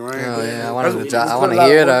anything, right? Oh yeah, I want to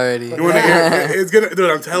hear it already. You want to hear it? It's gonna,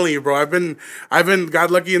 dude. I'm telling you, bro. I've been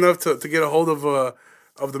got lucky enough to get a hold of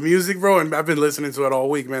the music, bro, and I've been listening to it all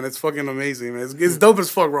week, man. It's fucking amazing, man. It's dope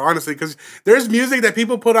as fuck, bro, honestly, because there's music that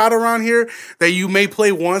people put out around here that you may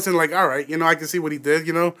play once and like, all right, you know, I can see what he did,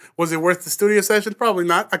 you know. Was it worth the studio session? Probably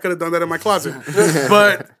not. I could have done that in my closet.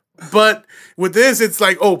 But with this, it's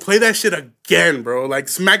like, oh, play that shit again, bro. Like,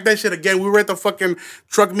 smack that shit again. We were at the fucking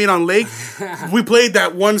truck meet on Lake. We played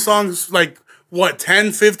that one song, like, what,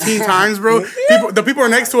 10, 15 times, bro? The people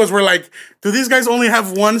next to us were like, do these guys only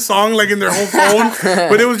have one song, like, in their whole phone?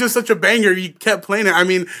 But it was just such a banger. You kept playing it. I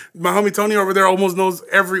mean, my homie Tony over there almost knows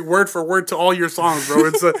every word for word to all your songs, bro.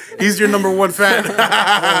 He's your number one fan.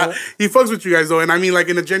 He fucks with you guys, though. And I mean, like,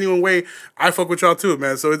 in a genuine way, I fuck with y'all, too,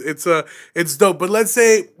 man. So it's dope. But let's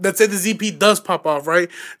say the ZP does pop off, right?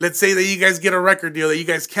 Let's say that you guys get a record deal that you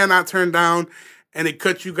guys cannot turn down, and it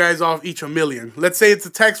cuts you guys off each $1 million. Let's say it's a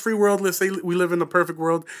tax-free world. Let's say we live in a perfect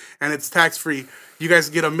world, and it's tax-free. You guys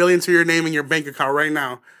get $1 million to your name in your bank account right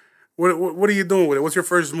now. What are you doing with it? What's your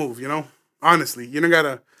first move, you know? Honestly, you don't got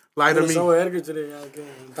to lie to me. Edgar today.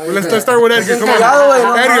 Well, let's start with Edgar. Come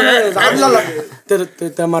on. Edgar.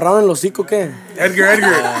 ¿Te amarraron el hocico qué? Edgar.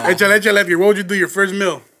 Échale, Edgar. What would you do your first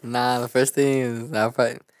meal? Nah, the first thing is I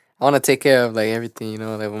want to take care of like everything, you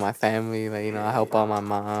know, like with my family. Like, you know, I help out my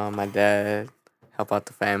mom, my dad, help out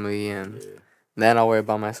the family, and then I'll worry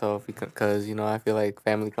about myself because, you know, I feel like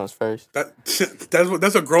family comes first.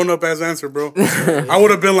 That's a grown up ass answer, bro. I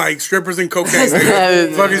would have been like strippers and cocaine. What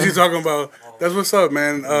the fuck is you talking about? That's what's up,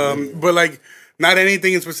 man. But like, not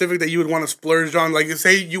anything in specific that you would want to splurge on. Like,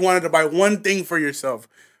 say you wanted to buy one thing for yourself,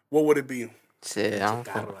 what would it be? Shit, I'm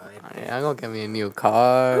gonna get me a new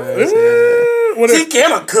car. What a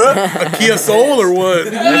Kia Soul or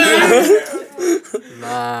what?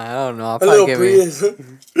 Nah, I don't know. I'll probably get me a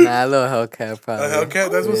little Hellcat probably. A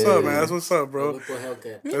Hellcat? That's what's up, man. That's what's up, bro.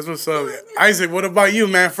 That's what's up. Isaac, what about you,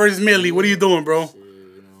 man? First milli, what are you doing, bro? Shit,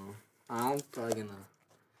 you know, I'm probably gonna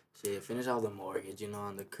finish off the mortgage, you know,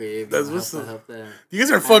 on the crib. That's what's up. Help that. You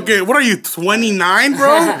guys are fucking, what are you, 29,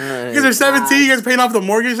 bro? You guys are 17, you guys paying off the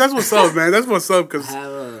mortgage? That's what's up, man. That's what's up, because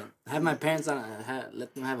have my parents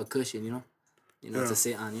let them have a cushion, you know, to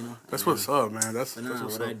sit on, you know. That's what's up, man. That's what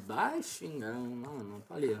up. I'd buy, I don't know,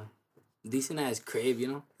 probably a decent ass crib, you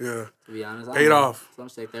know. Yeah. To be honest, paid off. Some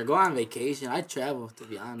shit there. Go on vacation. I travel. To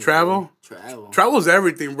be honest. Travel. Travel's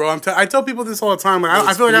everything, bro. I tell people this all the time. Like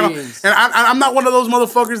I feel like I'm not one of those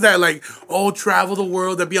motherfuckers that like travel the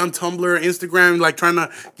world, that be on Tumblr, Instagram, like trying to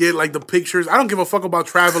get like the pictures. I don't give a fuck about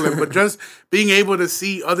traveling, but just being able to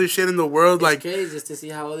see other shit in the world, it's like crazy just to see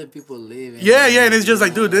how other people live. Yeah, and it's just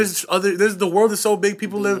like, dude, there's the world is so big.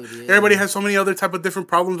 People live. Yeah. Everybody has so many other type of different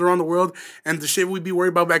problems around the world, and the shit we be worried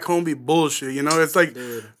about back home be bullshit. You know, it's like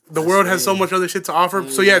the world has so much other shit to offer.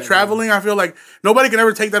 So yeah, traveling, I feel like nobody can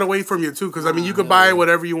ever take that away from you too. Because I mean, you could buy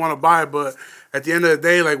whatever you want to buy, but at the end of the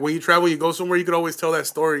day, like when you travel, you go somewhere, you could always tell that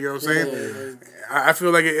story. You know what I'm saying? I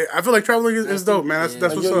feel like traveling is dope, man.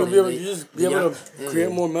 That's what's up. You just be able to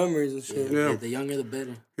create more memories and shit. Yeah, the younger the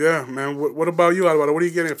better. Yeah, man. What about you, Alvaro? What are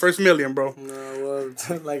you getting? First million, bro? No,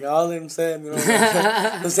 well, like all of them said, you know,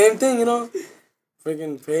 the same thing, you know.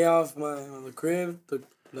 Freaking pay off the crib,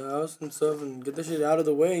 the house and stuff, and get the shit out of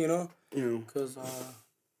the way, you know. Yeah. Cause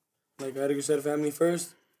like Edgar said, family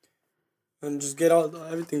first, and just get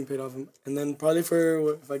everything paid off, and then probably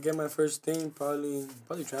if I get my first thing, probably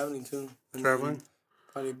traveling too. And traveling.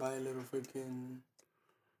 Probably buy a little freaking,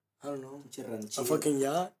 I don't know, a fucking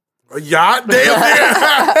yacht. A yacht? Damn,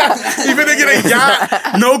 nigga. You better get a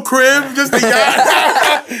yacht. No crib, just a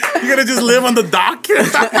yacht. You gotta just live on the dock. Fuck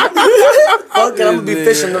it, I'm gonna be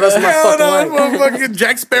fishing the rest of my fucking life. Fucking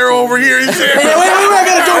Jack Sparrow over here and shit. Wait,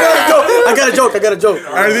 I got a joke. I got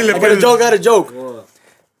a joke.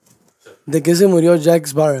 ¿De qué se murió Jack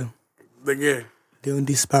Sparrow? ¿De qué? De un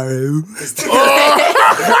disparo.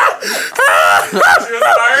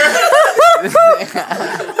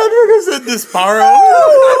 I said disparo.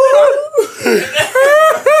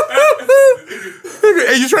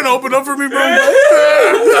 Hey, you trying to open up for me, bro?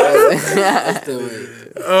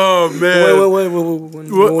 Oh man. Wait.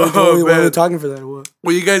 What are we talking for that? What?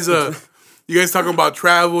 Well, you guys talking about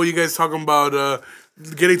travel. You guys talking about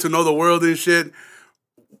getting to know the world and shit.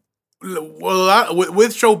 Well,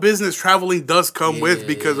 with show business, traveling does come with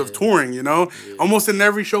because of touring. You know, almost in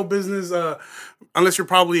every show business unless you're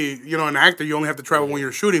probably, an actor, you only have to travel when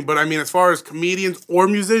you're shooting. But I mean, as far as comedians or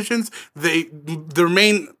musicians, their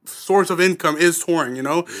main source of income is touring,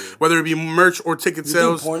 whether it be merch or ticket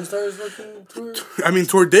sales. Porn stars looking tour? I mean,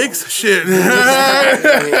 tour dicks? Shit.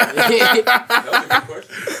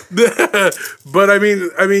 But I mean,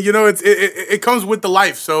 it comes with the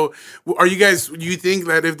life. So do you think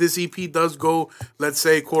that if this EP does go, let's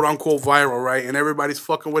say, quote unquote viral, right? And everybody's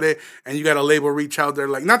fucking with it and you got a label reach out there,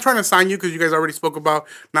 like not trying to sign you because you guys already spoke about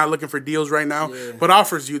not looking for deals right now, but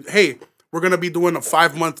offers you, hey, we're going to be doing a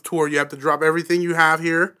 5-month tour. You have to drop everything you have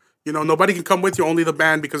here. Nobody can come with you, only the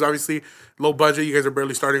band, because obviously low budget, you guys are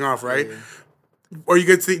barely starting off, right? Yeah. Or do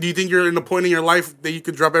you think you're in a point in your life that you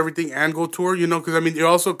could drop everything and go tour? Because I mean, you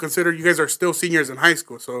also consider you guys are still seniors in high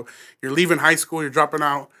school, so you're leaving high school, you're dropping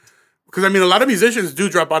out. Because I mean, a lot of musicians do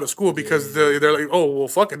drop out of school because they're like, oh well,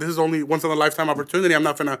 fuck it, this is only once in a lifetime opportunity. I'm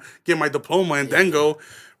not gonna get my diploma and then go,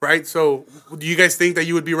 right? So, do you guys think that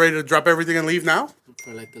you would be ready to drop everything and leave now?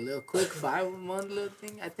 For like a little quick 5-month little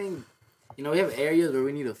thing, I think we have areas where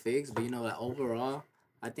we need to fix, but like overall.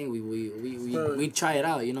 I think we try it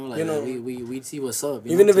out, we see what's up.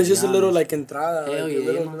 Even if it's just a little like entrada, hell like, yeah,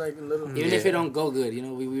 a little. Even if it don't go good,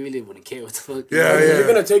 we really wouldn't care what the fuck. You're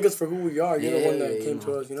gonna take us for who we are. You're the one that came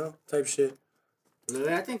to us, type shit.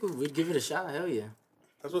 I think we'd give it a shot. Hell yeah.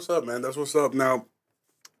 That's what's up, man. That's what's up. Now,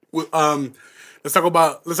 let's talk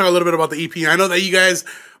a little bit about the EP. I know that you guys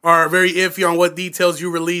are very iffy on what details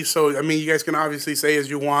you release, so I mean, you guys can obviously say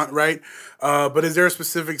as you want, right? But is there a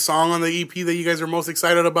specific song on the EP that you guys are most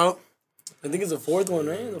excited about? I think it's the fourth one,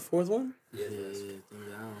 right? The fourth one? Yeah.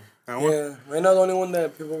 Yeah, right now the only one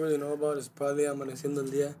that people really know about is probably Amaneciendo el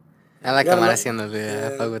Día. I like Amaneciendo el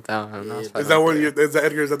Día. I fuck with that one. Is that one? Is that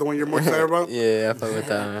Edgar? Is that the one you're more excited about? Yeah, I fuck with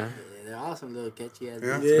that one. Yeah, they're awesome, little catchy ass.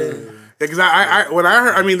 Yeah. Because when I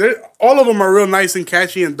heard, I mean, all of them are real nice and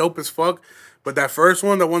catchy and dope as fuck. But that first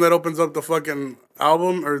one, the one that opens up the fucking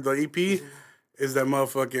album or the EP, is that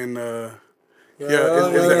motherfucking. Is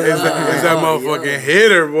that motherfucking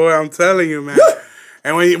hitter, boy? I'm telling you, man.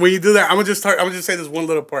 And when you do that, I'm gonna just say this one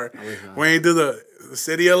little part. When you do the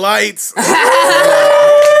City of Lights, that's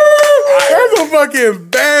a fucking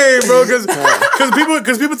bang, bro.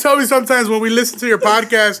 Because people tell me sometimes when we listen to your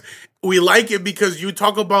podcast, we like it because you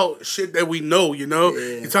talk about shit that we know, Yeah.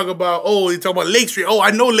 You talk about Lake Street. Oh, I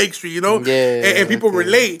know Lake Street, Yeah. And people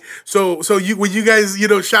relate. So when you guys,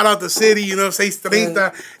 shout out the city, say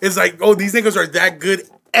 30, it's like, oh, these niggas are that good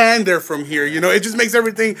and they're from here, It just makes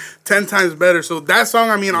everything 10 times better. So that song,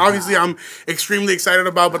 I mean, obviously I'm extremely excited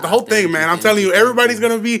about, but the whole thing, man, I'm telling you, everybody's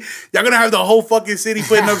y'all gonna have the whole fucking city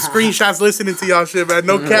putting up screenshots listening to y'all shit, man.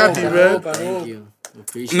 No cappy, man. Thank you.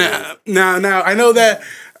 Appreciate it. Now, I know that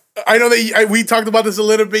we talked about this a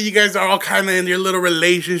little bit. You guys are all kind of in your little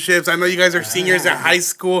relationships. I know you guys are seniors in high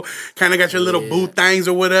school, kind of got your little boo things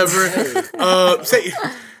or whatever.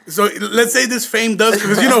 So let's say this Fame does,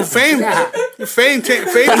 because Fame.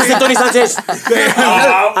 Tony Sanchez.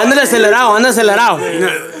 Anda acelerado.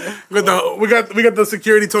 We got the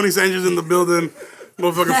security Tony Sanchez in the building.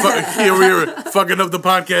 Motherfucking here fucking up the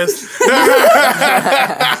podcast.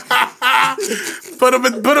 Put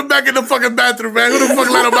him back in the fucking bathroom, man. Who the fuck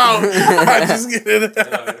let him out? I'm just kidding.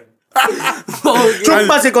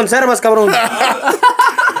 Chupas y conservas, cabrón.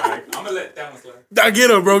 I'm gonna let that one slide. Get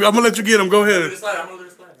him, bro. I'm gonna let you get him. Go ahead. I'm gonna let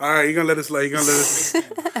it slide. All right, you're gonna let it slide.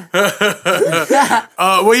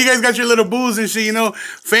 Well, you guys got your little booze and shit.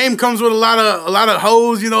 Fame comes with a lot of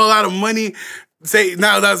hoes. A lot of money. Say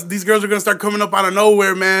now these girls are gonna start coming up out of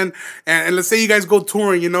nowhere, man. And let's say you guys go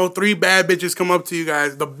touring, 3 bad bitches come up to you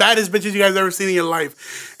guys, the baddest bitches you guys ever seen in your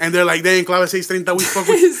life, and they're like, "Dang, Clave 630, we fuck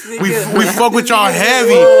with we fuck with y'all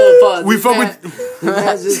heavy. We fuck with."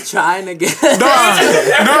 Man's just trying to get. No.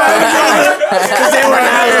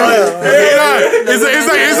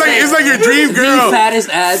 It's like your dream girl. Fattest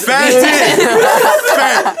ass.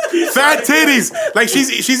 Fat titties. Like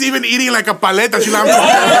she's even eating like a paleta. She's like,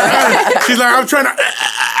 I'm trying to,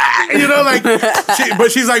 but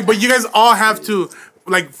she's like, but you guys all have to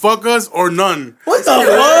like fuck us or none. What the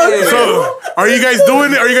fuck? So are you guys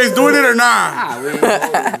doing it? Are you guys doing it or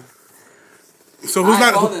not? So who's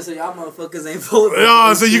not? So y'all motherfuckers ain't folding.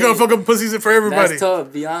 Oh, so you gonna fuck up pussies for everybody? That's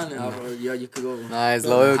tough. Be honest. Yo, you could go. Nice,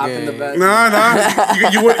 loyal hop in the back. Nah.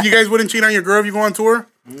 You guys wouldn't cheat on your girl if you go on tour?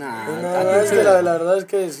 Nah. Es que la verdad es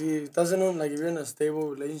que si estás en if you're in a stable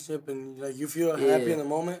relationship and like you feel happy in the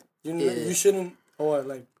moment, you shouldn't.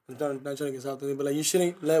 I'm not trying to get something, but like you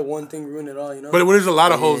shouldn't let one thing ruin it all, But there's a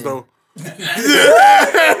lot of hoes though.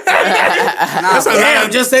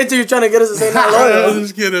 I'm just saying to you, trying to get us to say not loyal. I'm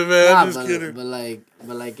just kidding, man. I'm just kidding. But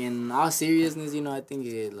like in all seriousness, I think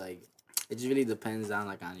it it just really depends on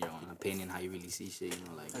like on your own opinion, how you really see shit. You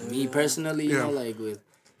know, like me personally, you know, like with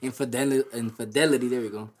infidelity. There we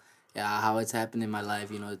go. Yeah, how it's happened in my life.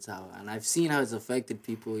 You know, it's how, and I've seen how it's affected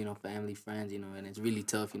people. You know, family, friends. You know, and it's really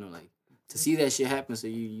tough. You know, like. To see that shit happen, so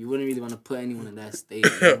you wouldn't really want to put anyone in that state.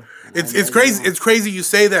 You know? It's crazy. It's crazy you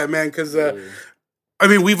say that, man, because I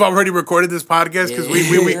mean, we've already recorded this podcast because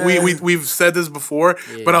we've said this before,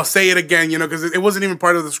 but I'll say it again, you know, because it wasn't even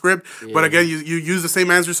part of the script. But again, you use the same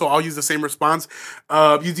answer, so I'll use the same response.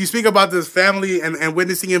 You speak about this family and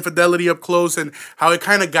witnessing infidelity up close and how it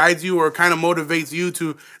kind of guides you or kind of motivates you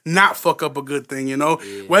to not fuck up a good thing, you know?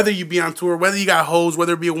 Whether you be on tour, whether you got hoes,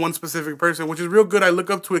 whether it be a one specific person, which is real good. I look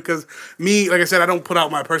up to it because me, like I said, I don't put out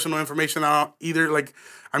my personal information out either, like...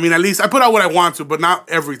 I mean, at least I put out what I want to, but not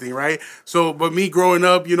everything, right? So, but me growing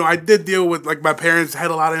up, you know, I did deal with, like, my parents had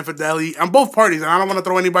a lot of infidelity on both parties, and I don't want to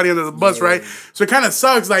throw anybody under the bus, right? So it kind of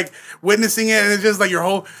sucks, like, witnessing it, and it's just, like, your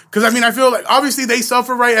whole... Because, I mean, I feel like, obviously, they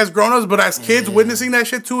suffer, right, as grown-ups, but as kids, witnessing that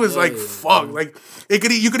shit, too, is, like, fuck. Like, you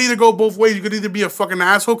could either go both ways. You could either be a fucking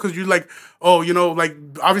asshole because you're like, oh, you know, like,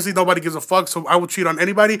 obviously nobody gives a fuck, so I will cheat on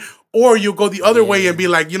anybody. Or you'll go the other way and be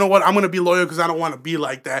like, you know what, I'm going to be loyal because I don't want to be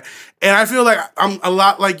like that. And I feel like I'm a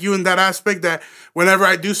lot like you in that aspect that whenever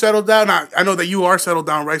I do settle down, I know that you are settled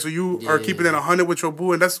down, right? So you are keeping it 100 with your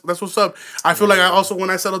boo, and that's what's up. I feel like I also, when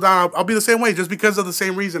I settle down, I'll be the same way just because of the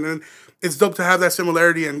same reason. And it's dope to have that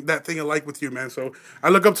similarity and that thing alike with you, man. So I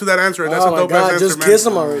look up to that answer, and that's a dope ass answer, just man. kiss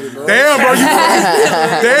him already, bro. Damn, bro.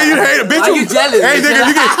 Damn, you hate it. Bitch, Why you jealous? Hey, nigga,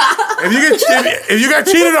 if you got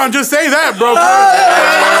cheated on, just say that, bro.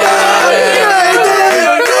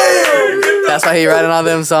 That's why he writing all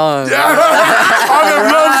them songs. All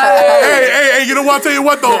them love. Hey, you know what? I'll tell you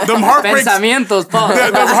what, though. Them heartbreaks. Pensamientos, pa.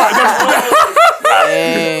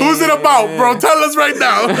 Who's it about, bro? Tell us right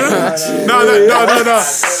now. No.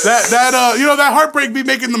 That you know, that heartbreak be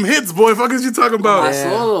making them hits, boy. Fuck is you talking about?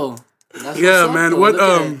 Solo. Yeah, man. What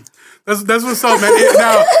That's what's up, man.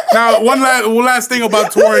 Now, one last thing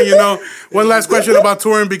about touring, you know. One last question about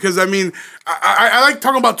touring, because I mean, I like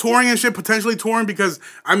talking about touring and shit, potentially touring, because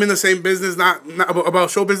I'm in the same business, not about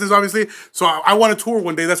show business, obviously. So I want to tour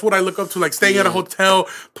one day. That's what I look up to, like staying at a hotel,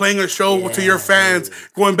 playing a show to your fans,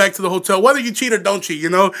 going back to the hotel, whether you cheat or don't cheat, you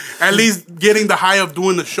know. At least getting the high of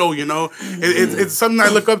doing the show, you know. It's something I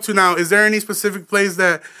look up to now. Is there any specific place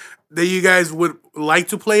that you guys would like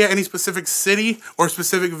to play at? Any specific city or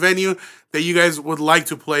specific venue that you guys would like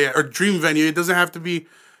to play at, or dream venue? It doesn't have to be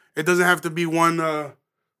one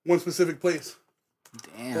specific place.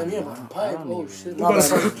 Damn, pipe. Oh shit. Damn,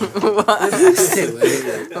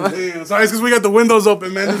 sorry, it's because we got the windows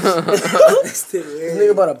open, man. This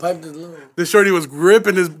nigga about to pipe this little. This shorty was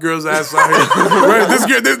gripping this girl's ass out here. Right, this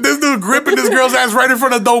dude gripping this girl's ass right in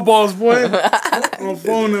front of dope balls, boy. On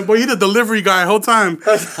phone, boy, he the delivery guy whole time.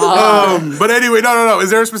 But anyway, no. Is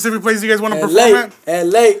there a specific place you guys want to perform at?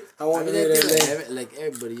 LA. I want to go to LA. Like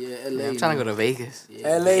everybody, LA. I'm trying to go to Vegas.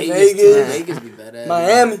 LA, Vegas. Vegas be badass.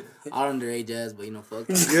 Miami. All underage ass, but you know, fuck.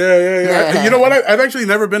 Yeah. You know what? I've actually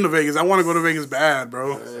never been to Vegas. I want to go to Vegas bad,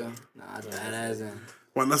 bro. Nah, it's badass.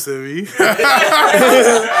 Wanna se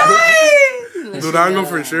Durango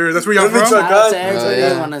for sure. That's where y'all from?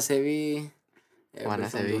 Wanna se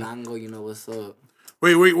Durango, you know what's up.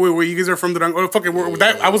 Wait. You guys are from Durango? Oh, fuck it.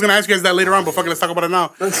 I was gonna ask you guys that later on, but fuck it. Let's talk about it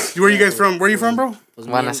now. Where you guys from? Where you from, bro?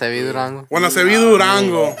 Guanaceví, Durango. Guanaceví,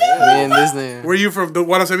 Durango. Me and this nigga. Where you from?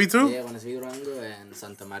 Guanaceví too? Yeah, Guanaceví, Durango, and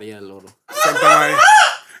Santa Maria del Oro. Santa Maria.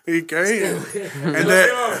 Okay.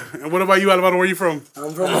 And what about you, Alvaro? Where you from?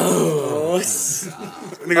 I'm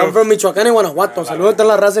from Michoacán y Guanajuato. Saludos a toda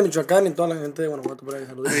la raza de Michoacán y toda la gente de Guanajuato por ahí.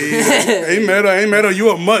 Saludos. Ain't mero. You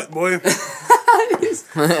a mutt, boy.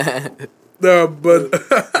 But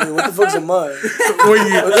what the fuck's a mud?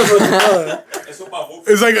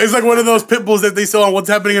 It's like one of those pit bulls that they sell on What's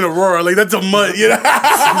Happening in Aurora. Like, that's a mutt, you know?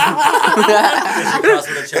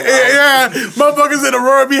 Yeah, motherfuckers in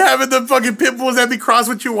Aurora be having the fucking pit bulls that be crossed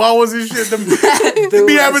with chihuahuas and shit. They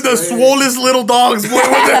be having the swollest little dogs, boy.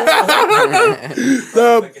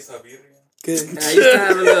 I used to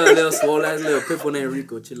have a little swole ass little pit bull named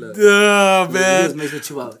Rico. Chill out. Oh, man. Makes me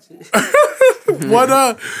chihuahua.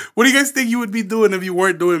 What do you guys think you would be doing if you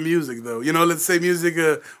weren't doing music, though? You know, let's say music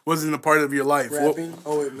wasn't a part of your life. Rapping?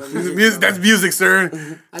 That's music, sir.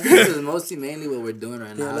 I think this is mainly what we're doing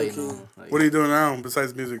right now. You know, like, what are you doing now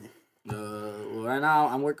besides music? Well, right now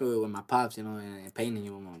I'm working with my pops, you know, and painting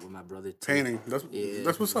with my brother too. Painting,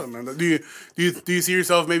 that's what's up, man. Do you see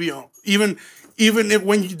yourself maybe even if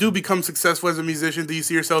when you do become successful as a musician, do you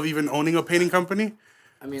see yourself even owning a painting company?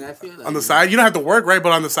 I mean, I feel like on the side, you don't have to work, right?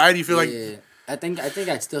 But on the side, you feel like I think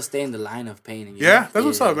I'd still stay in the line of painting. Yeah, that's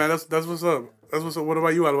what's up, man. That's what's up. That's what's up. What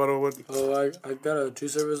about you, Alvaro? What? Oh, I got a tree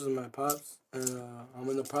service with my pops, and I'm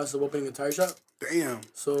in the process of opening a tire shop. Damn.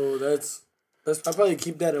 So that's I'll probably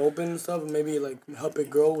keep that open and stuff, and maybe like help it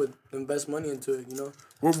grow with invest money into it. You know.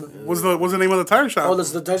 What's the name of the tire shop? Oh,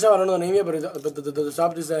 the tire shop. I don't know the name yet, but the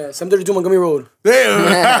shop is at 732 Montgomery Road. Damn.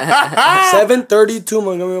 732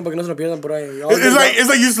 Montgomery Road. Para que no se lo pierdan por ahí. It's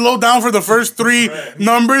like you slow down for the first 3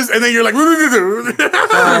 numbers, and then you're like. No.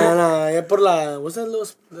 Yeah, por la what's that little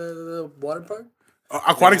the water park?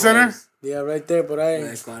 Aquatic Center. Yeah, right there, por ahí.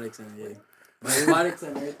 Aquatic Center, yeah. Aquatic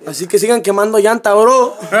Center, right there. Así que sigan quemando llanta,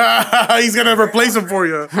 bro. He's gonna replace him for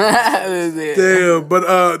you. Damn,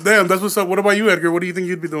 but damn, that's what's up. What about you, Edgar? What do you think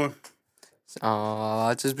you'd be doing?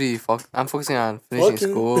 I'll just be I'm focusing on finishing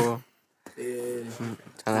school. Yeah.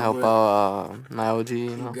 Trying to help out my OG,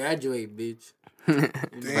 you know. Graduate, bitch.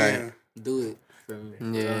 Damn. Do it for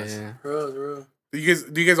me. Yeah. Bro. Do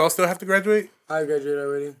you guys all still have to graduate? I graduated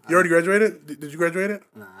already. You already graduated? Did you graduate it?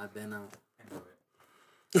 Nah, I've been out.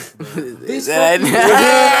 This I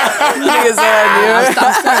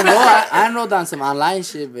I enrolled on some online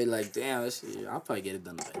shit, but like, damn, that shit, I'll probably get it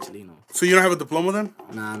done eventually, you know. So you don't have a diploma then?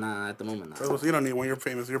 Nah, at the moment, nah. So you don't need one. You're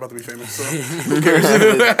famous. You're about to be famous. So who cares?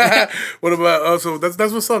 What about? So that's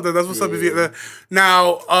what's up. That's what's up. If you,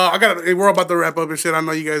 now we're about to wrap up and shit. I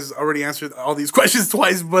know you guys already answered all these questions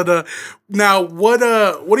twice, but now what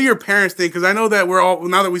do your parents think? Because I know that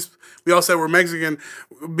now that we all said we're Mexican,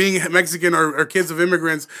 being Mexican or kids of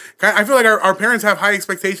immigrants. I feel like our parents have high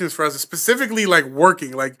expectations for us, specifically like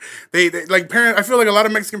working. Like they like parents. I feel like a lot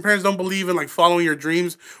of Mexican parents don't believe in like following your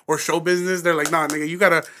dreams or show business. They're like, nah, nigga, you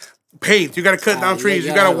gotta paint, you gotta cut down trees,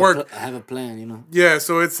 you gotta work. I have a plan, you know. Yeah,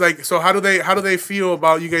 so it's like, so how do they feel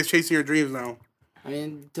about you guys chasing your dreams now? I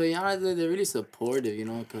mean, to be honest, they're really supportive, you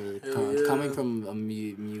know, because coming from a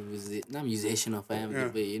not musician family,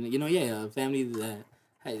 but a family that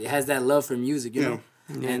has that love for music, you know,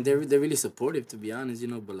 and they're really supportive, to be honest, you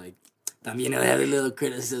know, but like, they have a little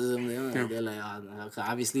criticism. They're like,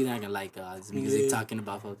 obviously they're not gonna like this music talking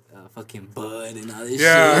about fucking Bud and all this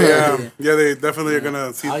shit. Yeah, they definitely are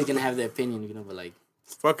gonna see. Always gonna have their opinion, you know, but like,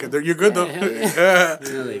 fuck it, you're good though. Yeah.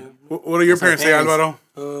 You know, like, what do your parents say, Alvaro?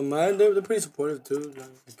 Mine, they're pretty supportive too. Like,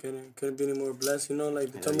 I couldn't be any more blessed, you know.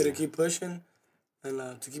 Like they told me to keep pushing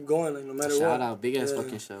and to keep going, like no matter what. Shout out, big ass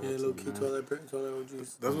fucking shout out. Yeah, low key to all their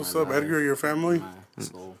OGs. That's what's up, Edgar. Your family.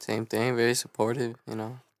 Same thing. Very supportive, you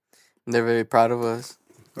know. They're very proud of us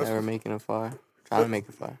that we're making it far. Trying to make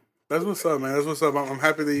it far. That's what's up, man. That's what's up. I'm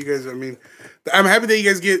happy that you guys. I'm happy that you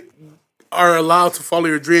guys are allowed to follow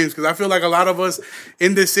your dreams, because I feel like a lot of us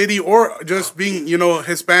in this city, or just being,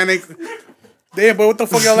 Hispanic. Damn, but what the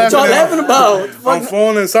fuck y'all laughing What y'all laughing about? I'm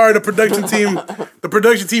phoning. Sorry, the production team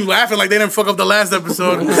laughing like they didn't fuck up the last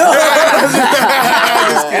episode. Just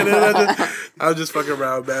kidding. I was just fucking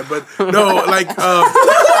around, man. But no, like,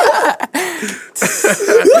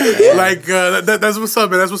 that's what's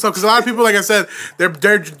up, man. That's what's up. Because a lot of people, like I said,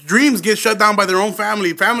 their dreams get shut down by their own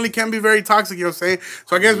family. Family can be very toxic, you know what I'm saying?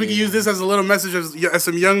 So I guess we can use this as a little message as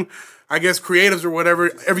some young, I guess, creatives or whatever.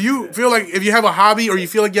 If you feel like, if you have a hobby or you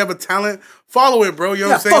feel like you have a talent, follow it, bro. You know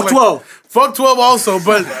what I'm saying? Fuck 12. Fuck 12 also,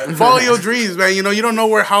 but follow your dreams, man. You don't know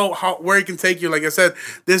where it can take you. Like I said,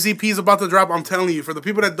 this EP is about to drop. I'm telling you, for the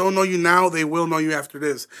people that don't know you now, they will know you after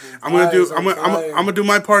this. I'm gonna do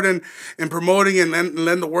my part in promoting and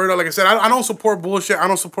lend the word out. Like I said, I don't support bullshit. I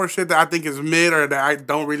don't support shit that I think is mid or that I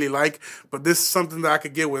don't really like. But this is something that I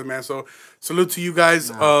could get with, man. So salute to you guys.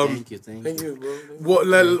 Thank you, bro.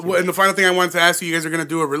 And the final thing I wanted to ask you guys are gonna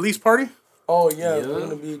do a release party? Oh yeah, we're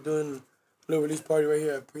gonna be doing a little release party right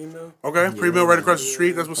here at Pre-Mill. Okay, Pre-Mill right across the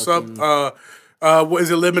street. That's what's up. What is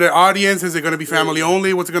it, limited audience? Is it going to be family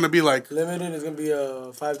only? What's it going to be like? Limited is going to be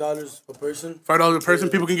 $5 per person. $5 a person?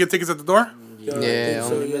 People can get tickets at the door? Yeah,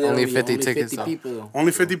 only 50 tickets. 50 people.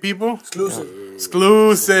 Only 50 people?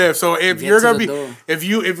 Exclusive. So if you're going to be, if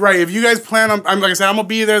you guys plan on, like I said, I'm going to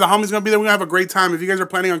be there. The homie's going to be there. We're going to have a great time. If you guys are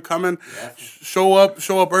planning on coming, show up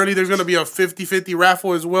early. There's going to be a 50-50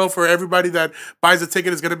 raffle as well for everybody that buys a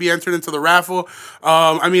ticket. Is going to be entered into the raffle.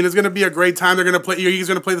 It's going to be a great time. They're going to play, you guys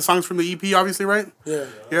going to play the songs from the EP, obviously, right? Yeah.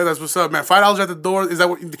 Yeah, that's what's up, man. $5 at the door. Is that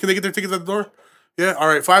what, can they get their tickets at the door? Yeah, all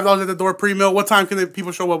right. $5 at the door, Pre-Mill. What time can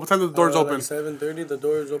people show up? What time do the doors open? Like 7:30. The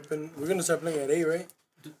door is open. We're gonna start playing at 8, right?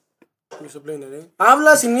 We're start playing at 8.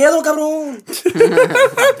 Habla sin miedo, cabrón.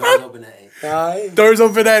 Doors open at 8. Doors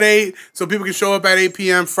open at 8, so people can show up at 8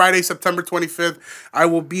 p.m. Friday, September 25th. I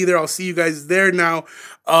will be there. I'll see you guys there. Now,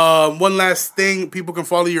 One last thing, people can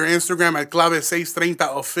follow your Instagram at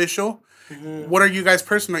Clave630 official. What are you guys'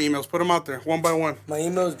 personal emails? Put them out there, one by one. My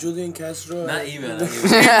email is Julian Castro. Not email. Not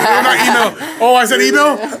email. Oh, I said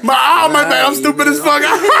email? My bad. I'm stupid as fuck.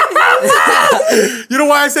 You know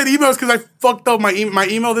why I said emails? Because I fucked up my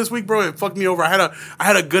email this week, bro. It fucked me over. I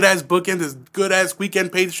had a good-ass bookend, this good-ass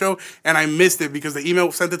weekend page show, and I missed it because the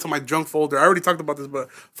email sent it to my junk folder. I already talked about this, but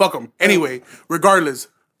fuck them. Anyway, regardless,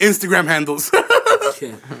 Instagram handles.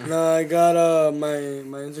 No, I got my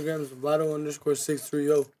Instagram is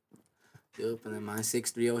Vlado_630. Yup, and then mine's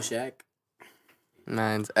 630 Shaq.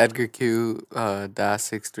 Mine's Edgar Q.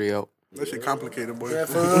 .630. That shit complicated, boy. Yeah,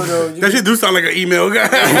 for real though. That shit do sound like an email.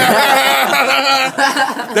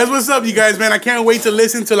 That's what's up, you guys, man. I can't wait to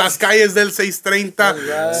listen to Las Calles del 630,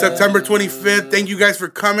 September 25th. Thank you guys for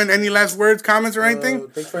coming. Any last words, comments, or anything?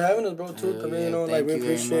 Thanks for having us, bro, too. I mean, you know, like, we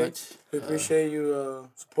appreciate you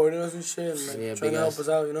supporting us and shit, and like, trying to help us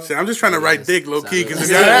out, you know? Shit, I'm just trying to write dick, low-key, because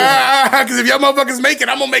if y'all motherfuckers make it,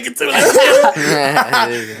 I'm going to make it too.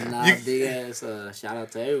 Big ass shout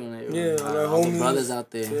out to everyone. Yeah, all the brothers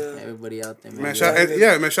out there, everybody out there, man. Man,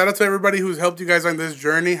 shout out to everybody who's helped you guys on this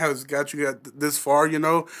journey, has got you this far, you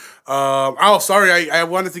know. Sorry, I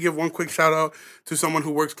wanted to give one quick shout out to someone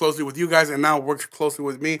who works closely with you guys and now works closely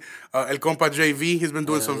with me. El compa JV, he's been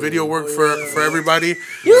doing some video work for everybody.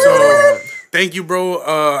 So thank you, bro.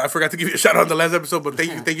 I forgot to give you a shout out on the last episode, but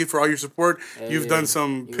thank you for all your support. You've done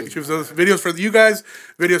some pictures, videos for you guys,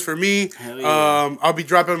 videos for me. I'll be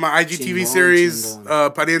dropping my IGTV series.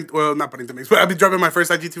 Not Pariente Mix, but I'll be dropping my first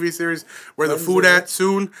IGTV series, Where the Food At,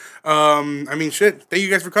 soon. I mean, shit. Thank you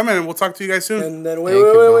guys for coming, and we'll talk to you guys soon. And then wait.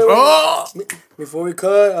 Oh! Before we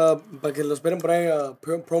cut, para que lo esperen por ahí,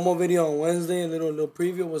 promo video on Wednesday, a little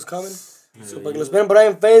preview was coming. So para que lo esperen por ahí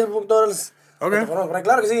en Facebook, todos. Okay.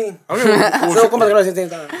 Claro que sí. Okay.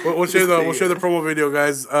 We'll share the promo video,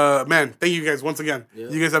 guys. Man, thank you guys once again.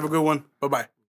 You guys have a good one. Bye-bye.